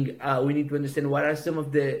 meaning we need to understand what are some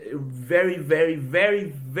of the very, very, very,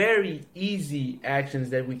 very easy actions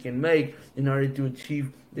that we can make in order to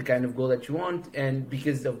achieve the kind of goal that you want. And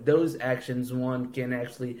because of those actions, one can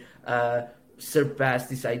actually surpass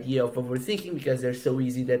this idea of overthinking because they're so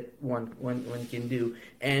easy that one can do.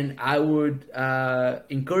 And I would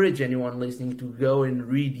encourage anyone listening to go and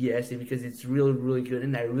read the essay because it's really, really good.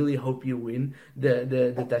 And I really hope you win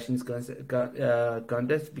the Tashins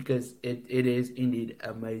contest because it is indeed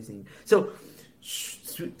amazing. So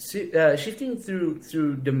shifting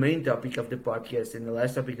through the main topic of the podcast and the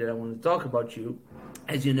last topic that I want to talk about you,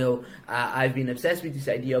 as you know, I've been obsessed with this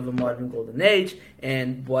idea of a modern golden age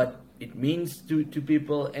and what it means to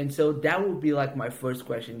people. And so that would be like my first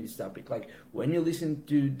question in this topic. Like when you listen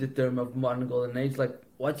to the term of modern golden age, like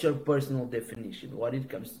what's your personal definition? What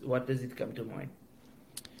does it come to mind?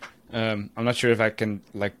 I'm not sure if I can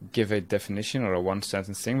like give a definition or a one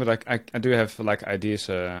sentence thing, but I do have like ideas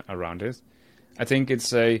around it. I think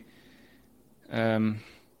it's I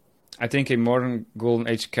think a modern golden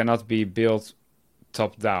age cannot be built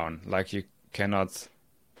top down. Like you cannot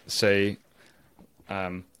say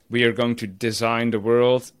we are going to design the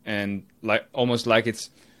world and like almost like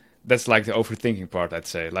that's like the overthinking part, I'd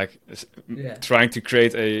say, like trying to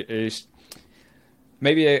create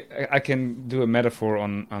maybe I can do a metaphor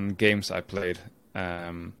on games I played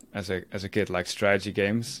as a kid, like strategy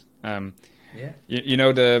games. You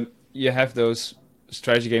know you have those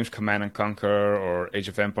strategy games, Command and Conquer or Age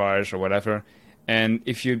of Empires or whatever, and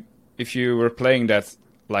if you were playing that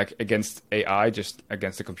like against AI, just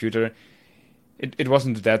against the computer, it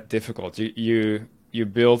wasn't that difficult. You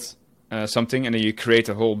build something and then you create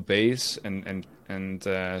a whole base and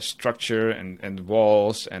structure and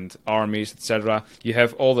walls and armies, etc. You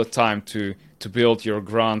have all the time to build your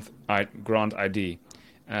grand idea,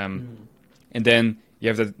 and then you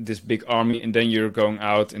have this big army, and then you're going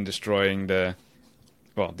out and destroying the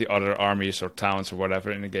other armies or towns or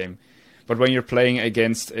whatever in the game. But when you're playing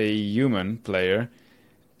against a human player,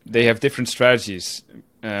 they have different strategies,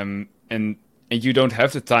 and you don't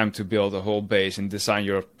have the time to build a whole base and design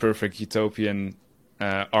your perfect utopian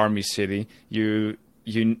army city. You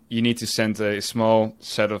need to send a small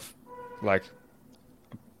set of like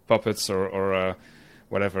puppets or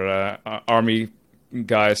whatever army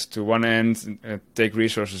guys to one end, take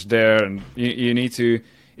resources there, and you need to.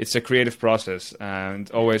 It's a creative process, and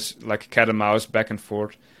always like cat and mouse, back and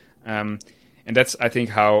forth, and that's I think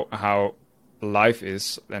how life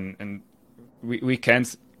is, and we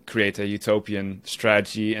can't create a utopian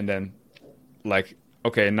strategy and then like,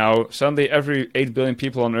 okay, now suddenly every 8 billion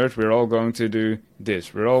people on Earth, we're all going to do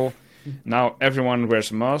this. Now everyone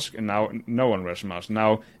wears a mask, and now no one wears a mask.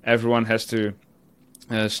 Now everyone has to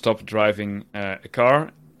stop driving a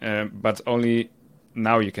car, but only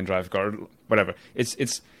now you can drive a car. Whatever. It's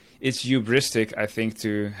hubristic, I think,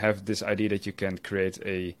 to have this idea that you can create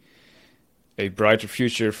a brighter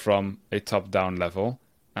future from a top-down level.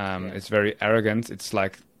 It's very arrogant. It's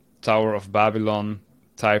like Tower of Babylon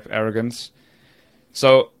type arrogance.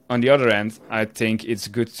 So on the other end, I think it's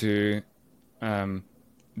good to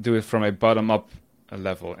do it from a bottom-up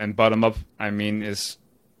level. And bottom-up, I mean, is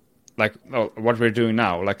like what we're doing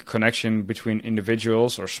now, like a connection between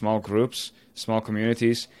individuals or small groups, small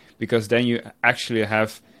communities, because then you actually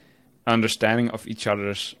have understanding of each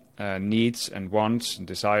other's needs and wants and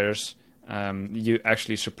desires. You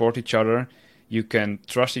actually support each other. You can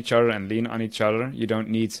trust each other and lean on each other. You don't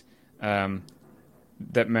need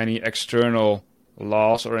that many external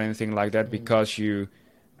laws or anything like that, because you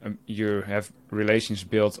have relations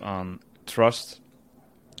built on trust.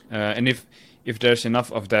 And if there's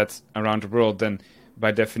enough of that around the world, then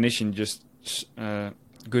by definition, just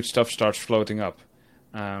good stuff starts floating up.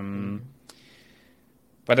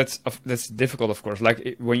 But that's difficult, of course.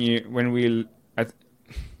 Like when we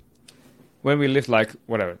lived like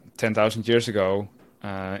 10,000 years ago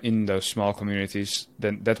in those small communities,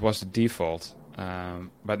 then that was the default.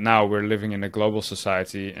 But now we're living in a global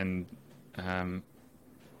society, and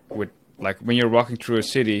with like when you're walking through a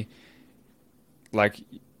city, like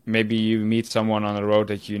maybe you meet someone on the road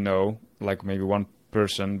that you know, like maybe one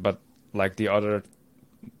person, but like the other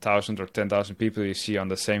 1,000 or 10,000 people you see on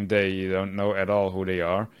the same day, you don't know at all who they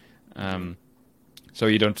are. So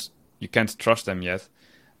you can't trust them yet.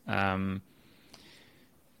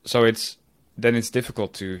 So it's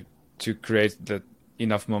difficult to create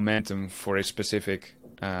enough momentum for a specific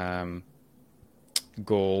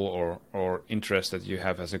goal or interest that you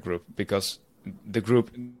have as a group, because the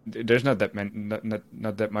group, there's not that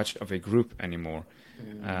much of a group anymore.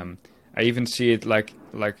 I even see it like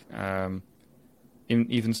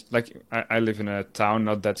even like I live in a town,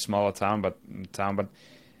 not that small a town, but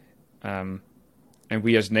and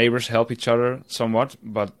we as neighbors help each other somewhat,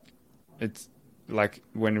 but it's like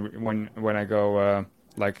when I go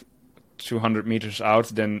like 200 meters out,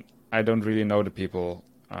 then I don't really know the people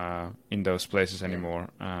in those places anymore.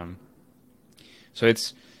 So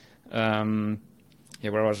it's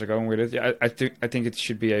where was I going with it? Yeah, I think it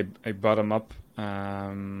should be a bottom up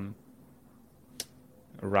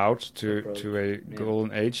route to a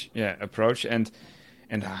golden age approach. And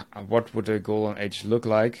what would a golden age look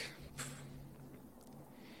like?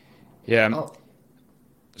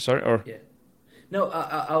 Sorry, or No,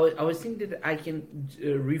 I was thinking that I can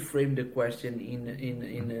reframe the question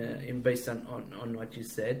in based on what you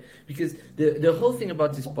said, because the whole thing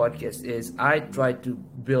about this podcast is I tried to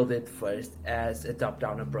build it first as a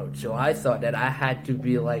top-down approach. So I thought that I had to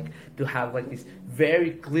be to have this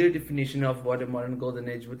very clear definition of what a modern golden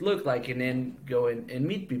age would look like, and then go and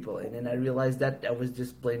meet people. And then I realized that was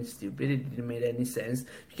just plain stupid. It didn't make any sense,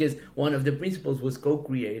 because one of the principles was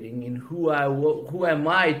co-creating, and who am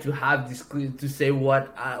I to have this clear to say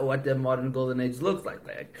what the modern golden age looks like.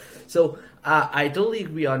 So I totally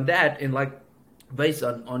agree on that, and based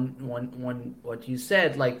on what you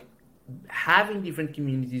said, having different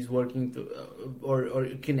communities working or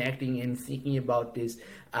connecting and thinking about this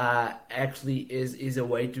actually is a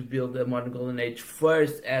way to build the modern golden age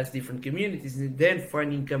first as different communities, and then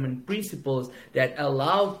finding common principles that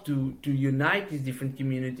allow to unite these different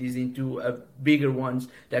communities into bigger ones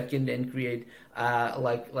that can then create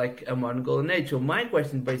like a modern golden age. So my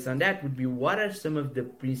question based on that would be, what are some of the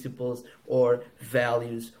principles or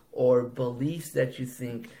values or beliefs that you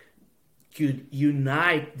think could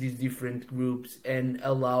unite these different groups and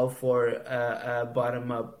allow for a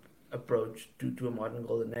bottom-up approach to a modern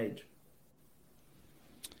golden age?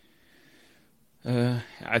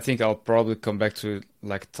 I think I'll probably come back to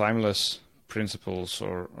timeless principles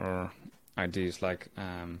or ideas like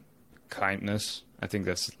kindness. I think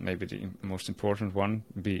that's maybe the most important one.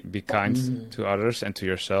 Be kind to others and to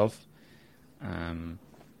yourself.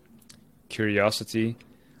 Curiosity,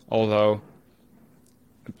 although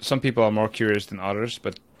some people are more curious than others,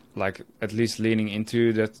 but at least leaning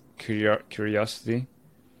into that curiosity.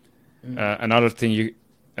 Another thing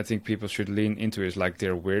I think people should lean into is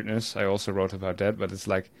their weirdness. I also wrote about that, but it's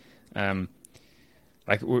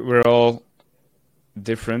like we're all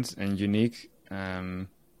different and unique,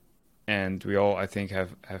 and we all, I think,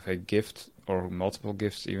 have a gift or multiple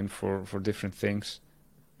gifts even for different things,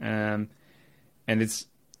 and it's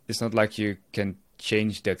not like you can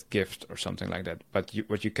change that gift or something like that. But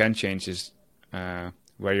what you can change is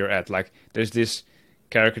where you're at. Like there's this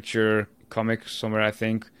caricature comic somewhere, I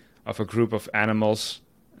think, of a group of animals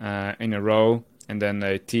in a row, and then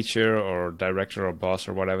a teacher or director or boss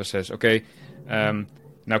or whatever says, "Okay,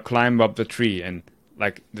 now climb up the tree." And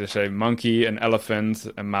like there's a monkey, an elephant,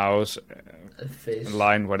 a mouse, A fish. a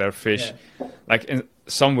lion, whatever, fish. Yeah. Like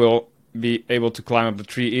some will be able to climb up the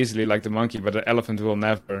tree easily, like the monkey, but the elephant will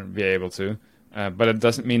never be able to. But it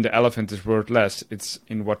doesn't mean the elephant is worth less. It's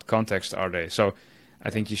in what context are they? So I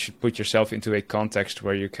think you should put yourself into a context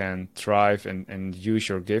where you can thrive and use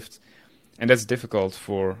your gift. And that's difficult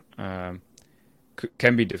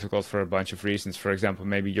can be difficult for a bunch of reasons. For example,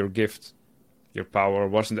 maybe your gift, your power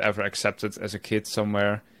wasn't ever accepted as a kid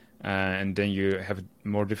somewhere. And then you have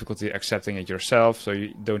more difficulty accepting it yourself. So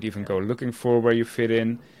you don't even go looking for where you fit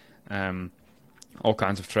in. All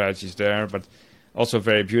kinds of tragedies there, but also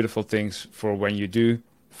very beautiful things for when you do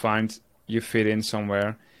find you fit in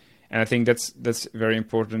somewhere. And I think that's very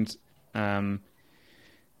important. So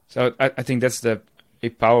I think that's a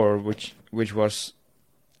power which was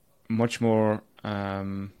much more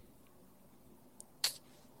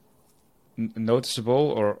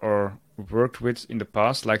noticeable or worked with in the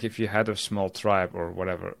past. Like if you had a small tribe or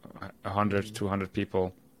whatever, 100, 200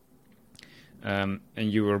 people, and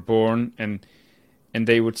you were born and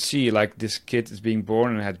they would see like this kid is being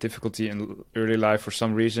born and had difficulty in early life for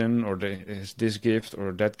some reason, or they has this gift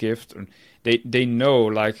or that gift, and they know,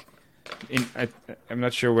 like I'm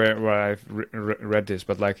not sure where I've read this,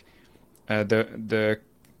 but like the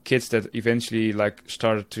kids that eventually like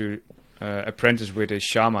started to apprentice with a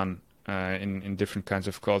shaman in different kinds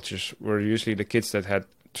of cultures were usually the kids that had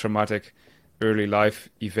traumatic early life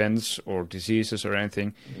events or diseases or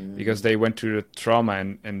anything, because they went through the trauma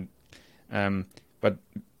but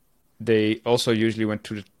they also usually went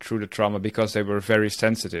through the trauma because they were very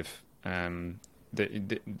sensitive.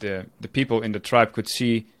 The people in the tribe could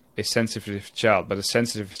see a sensitive child, but a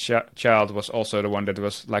sensitive child was also the one that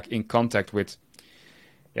was like in contact with.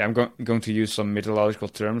 Yeah, I'm going to use some mythological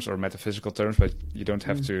terms or metaphysical terms, but you don't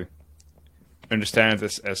have to understand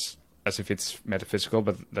it as if it's metaphysical.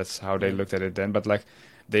 But that's how they looked at it then. But like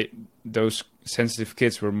those sensitive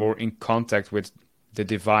kids were more in contact with the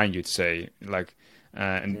divine, you'd say, like.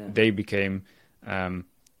 They became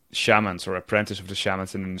shamans or apprentice of the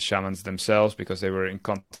shamans, and the shamans themselves, because they were in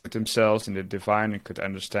contact with themselves in the divine and could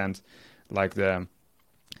understand like the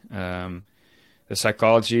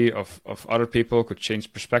psychology of other people, could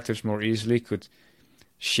change perspectives more easily, could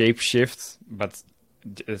shape shift. But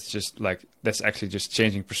it's just like that's actually just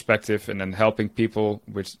changing perspective and then helping people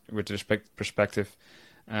with perspective.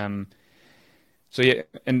 So yeah,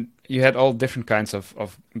 and you had all different kinds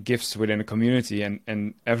of gifts within a community,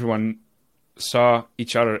 and everyone saw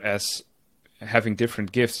each other as having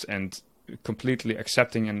different gifts and completely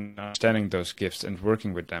accepting and understanding those gifts and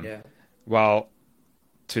working with them. Yeah. While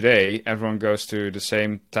today everyone goes to the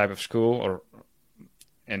same type of school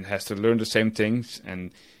and has to learn the same things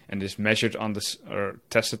and is measured on or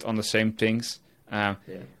tested on the same things,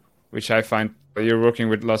 which I find you're working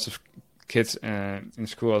with lots of kids in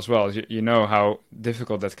school as well. You know how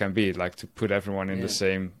difficult that can be, like to put everyone in the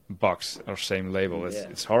same box or same label.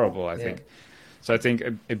 It's horrible, I think. So I think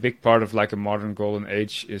a big part of like a modern golden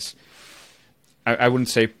age is, I wouldn't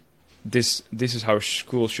say this is how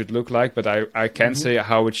school should look like, but I can say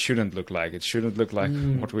how it shouldn't look like. It shouldn't look like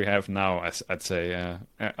what we have now, as I'd say,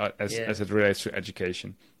 as it relates to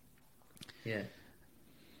education. Yeah.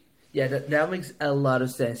 Yeah, that makes a lot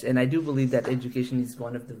of sense. And I do believe that education is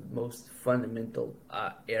one of the most fundamental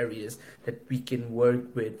areas that we can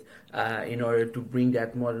work with in order to bring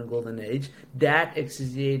that modern golden age. That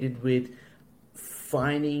associated with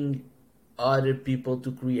finding other people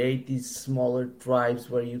to create these smaller tribes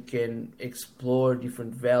where you can explore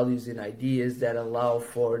different values and ideas that allow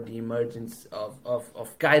for the emergence of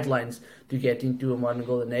guidelines to get into a modern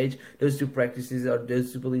golden age. Those two practices or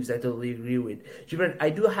those two beliefs I totally agree with. Gibran, I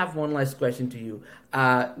do have one last question to you,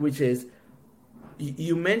 which is,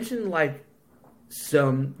 you mentioned like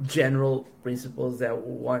some general principles that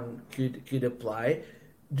one could apply.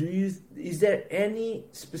 Is there any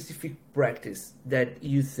specific practice that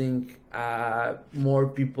you think more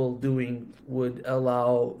people doing would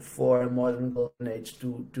allow for a modern golden age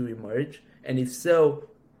to emerge? And if so,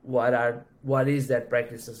 what is that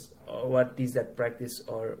practice, or what is that practice,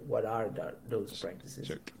 or what are those practices?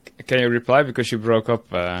 Can you reply, because you broke up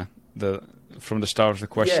from the start of the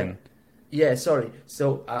question. Yeah, sorry.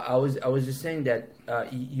 So I was just saying that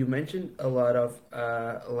you mentioned a lot of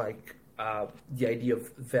the idea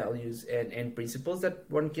of values and principles that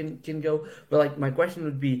one can go. But like my question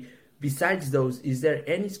would be, besides those, is there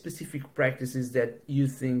any specific practices that you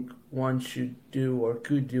think one should do or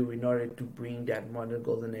could do in order to bring that modern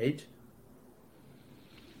golden age?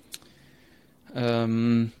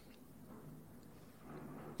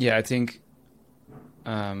 Yeah, I think.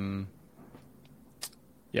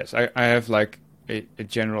 Yes, I have like a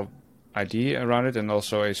general idea around it and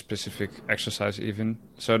also a specific exercise even.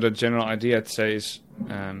 So the general idea I'd say is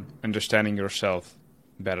understanding yourself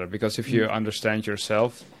better, because if you understand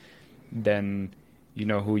yourself, then you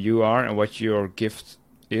know who you are and what your gift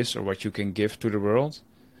is or what you can give to the world.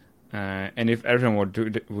 And if everyone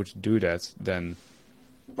would do that, then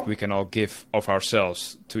we can all give of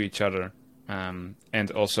ourselves to each other,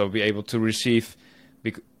 and also be able to receive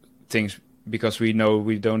things because we know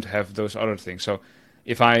we don't have those other things. So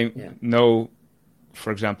if I know,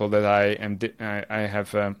 for example, that I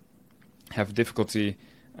have difficulty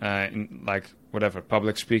in like whatever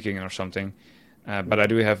public speaking or something, but I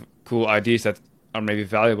do have cool ideas that are maybe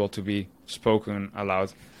valuable to be spoken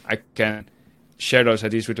aloud, I can share those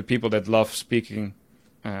ideas with the people that love speaking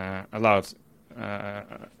aloud,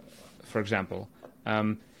 for example.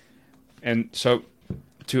 And so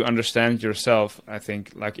to understand yourself, I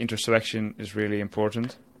think like introspection is really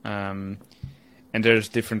important. And there's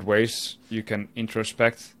different ways you can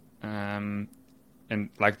introspect. And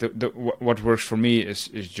like what works for me is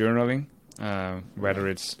journaling, whether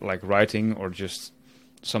it's like writing or just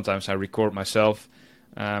sometimes I record myself.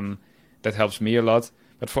 That helps me a lot.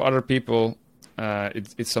 But for other people,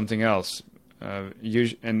 it's something else.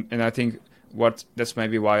 And I think that's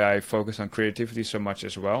maybe why I focus on creativity so much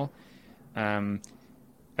as well.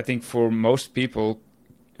 I think for most people,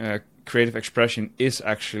 creative expression is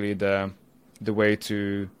actually the way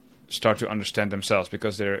to start to understand themselves,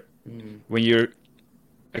 because when you're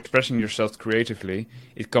expressing yourself creatively,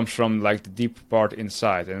 it comes from like the deep part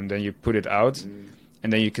inside, and then you put it out,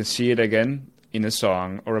 and then you can see it again in a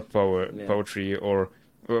song or a poetry or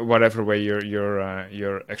whatever way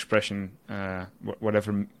your expression,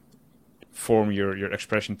 whatever form your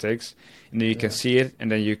expression takes, and then you can see it, and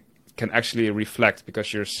then you can actually reflect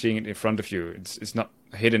because you're seeing it in front of you. It's not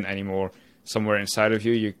hidden anymore somewhere inside of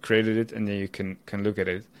you. You created it, and then you can look at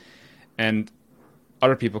it, and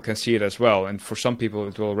other people can see it as well. And for some people,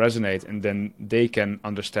 it will resonate, and then they can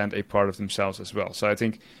understand a part of themselves as well. So I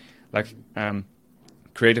think like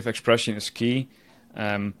creative expression is key,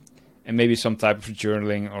 and maybe some type of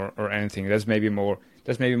journaling or anything. That's maybe more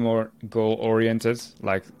goal-oriented,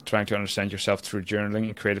 like trying to understand yourself through journaling.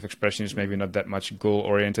 And creative expression is maybe not that much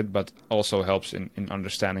goal-oriented, but also helps in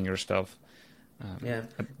understanding yourself.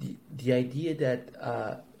 The idea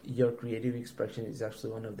that your creative expression is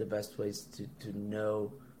actually one of the best ways to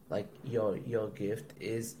know like your gift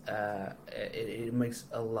is it makes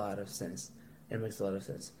a lot of sense.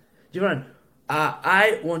 Gibran,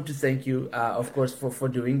 I want to thank you, of course, for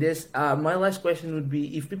doing this. My last question would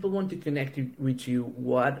be, if people want to connect with you,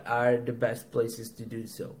 what are the best places to do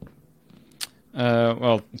so?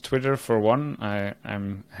 Well, Twitter for one.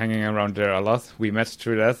 I'm hanging around there a lot. We met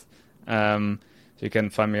through that. So you can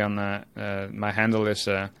find me on my handle is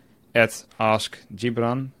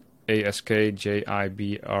 @AskGibran,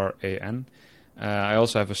 AskJibran. I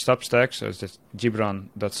also have a Substack, so it's just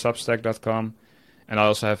gibran.substack.com. And I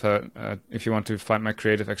also have if you want to find my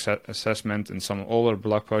creative assessment and some older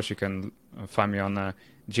blog posts, you can find me on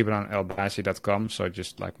gibranelbassi.com. So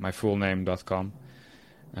just like my full name.com.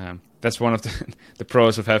 That's one of the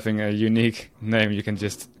pros of having a unique name. You can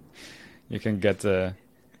get the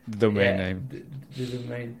domain name. The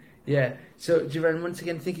domain. Yeah. So, Gibran, once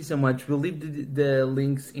again, thank you so much. We'll leave the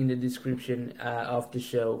links in the description of the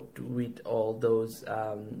show with all those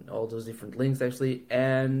different links, actually.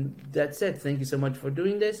 And that's it. Thank you so much for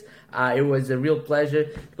doing this. It was a real pleasure.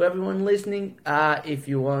 To everyone listening, if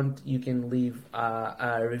you want, you can leave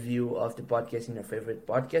a review of the podcast in your favorite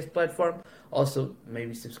podcast platform. Also,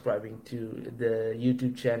 maybe subscribing to the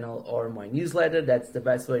YouTube channel or my newsletter. That's the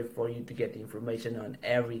best way for you to get the information on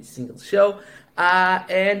every single show.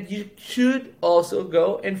 And you should also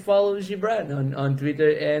go and follow Gibran on Twitter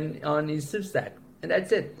and on his Substack. And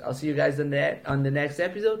that's it. I'll see you guys on the next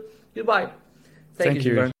episode. Goodbye. Thank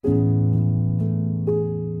you, Gibran.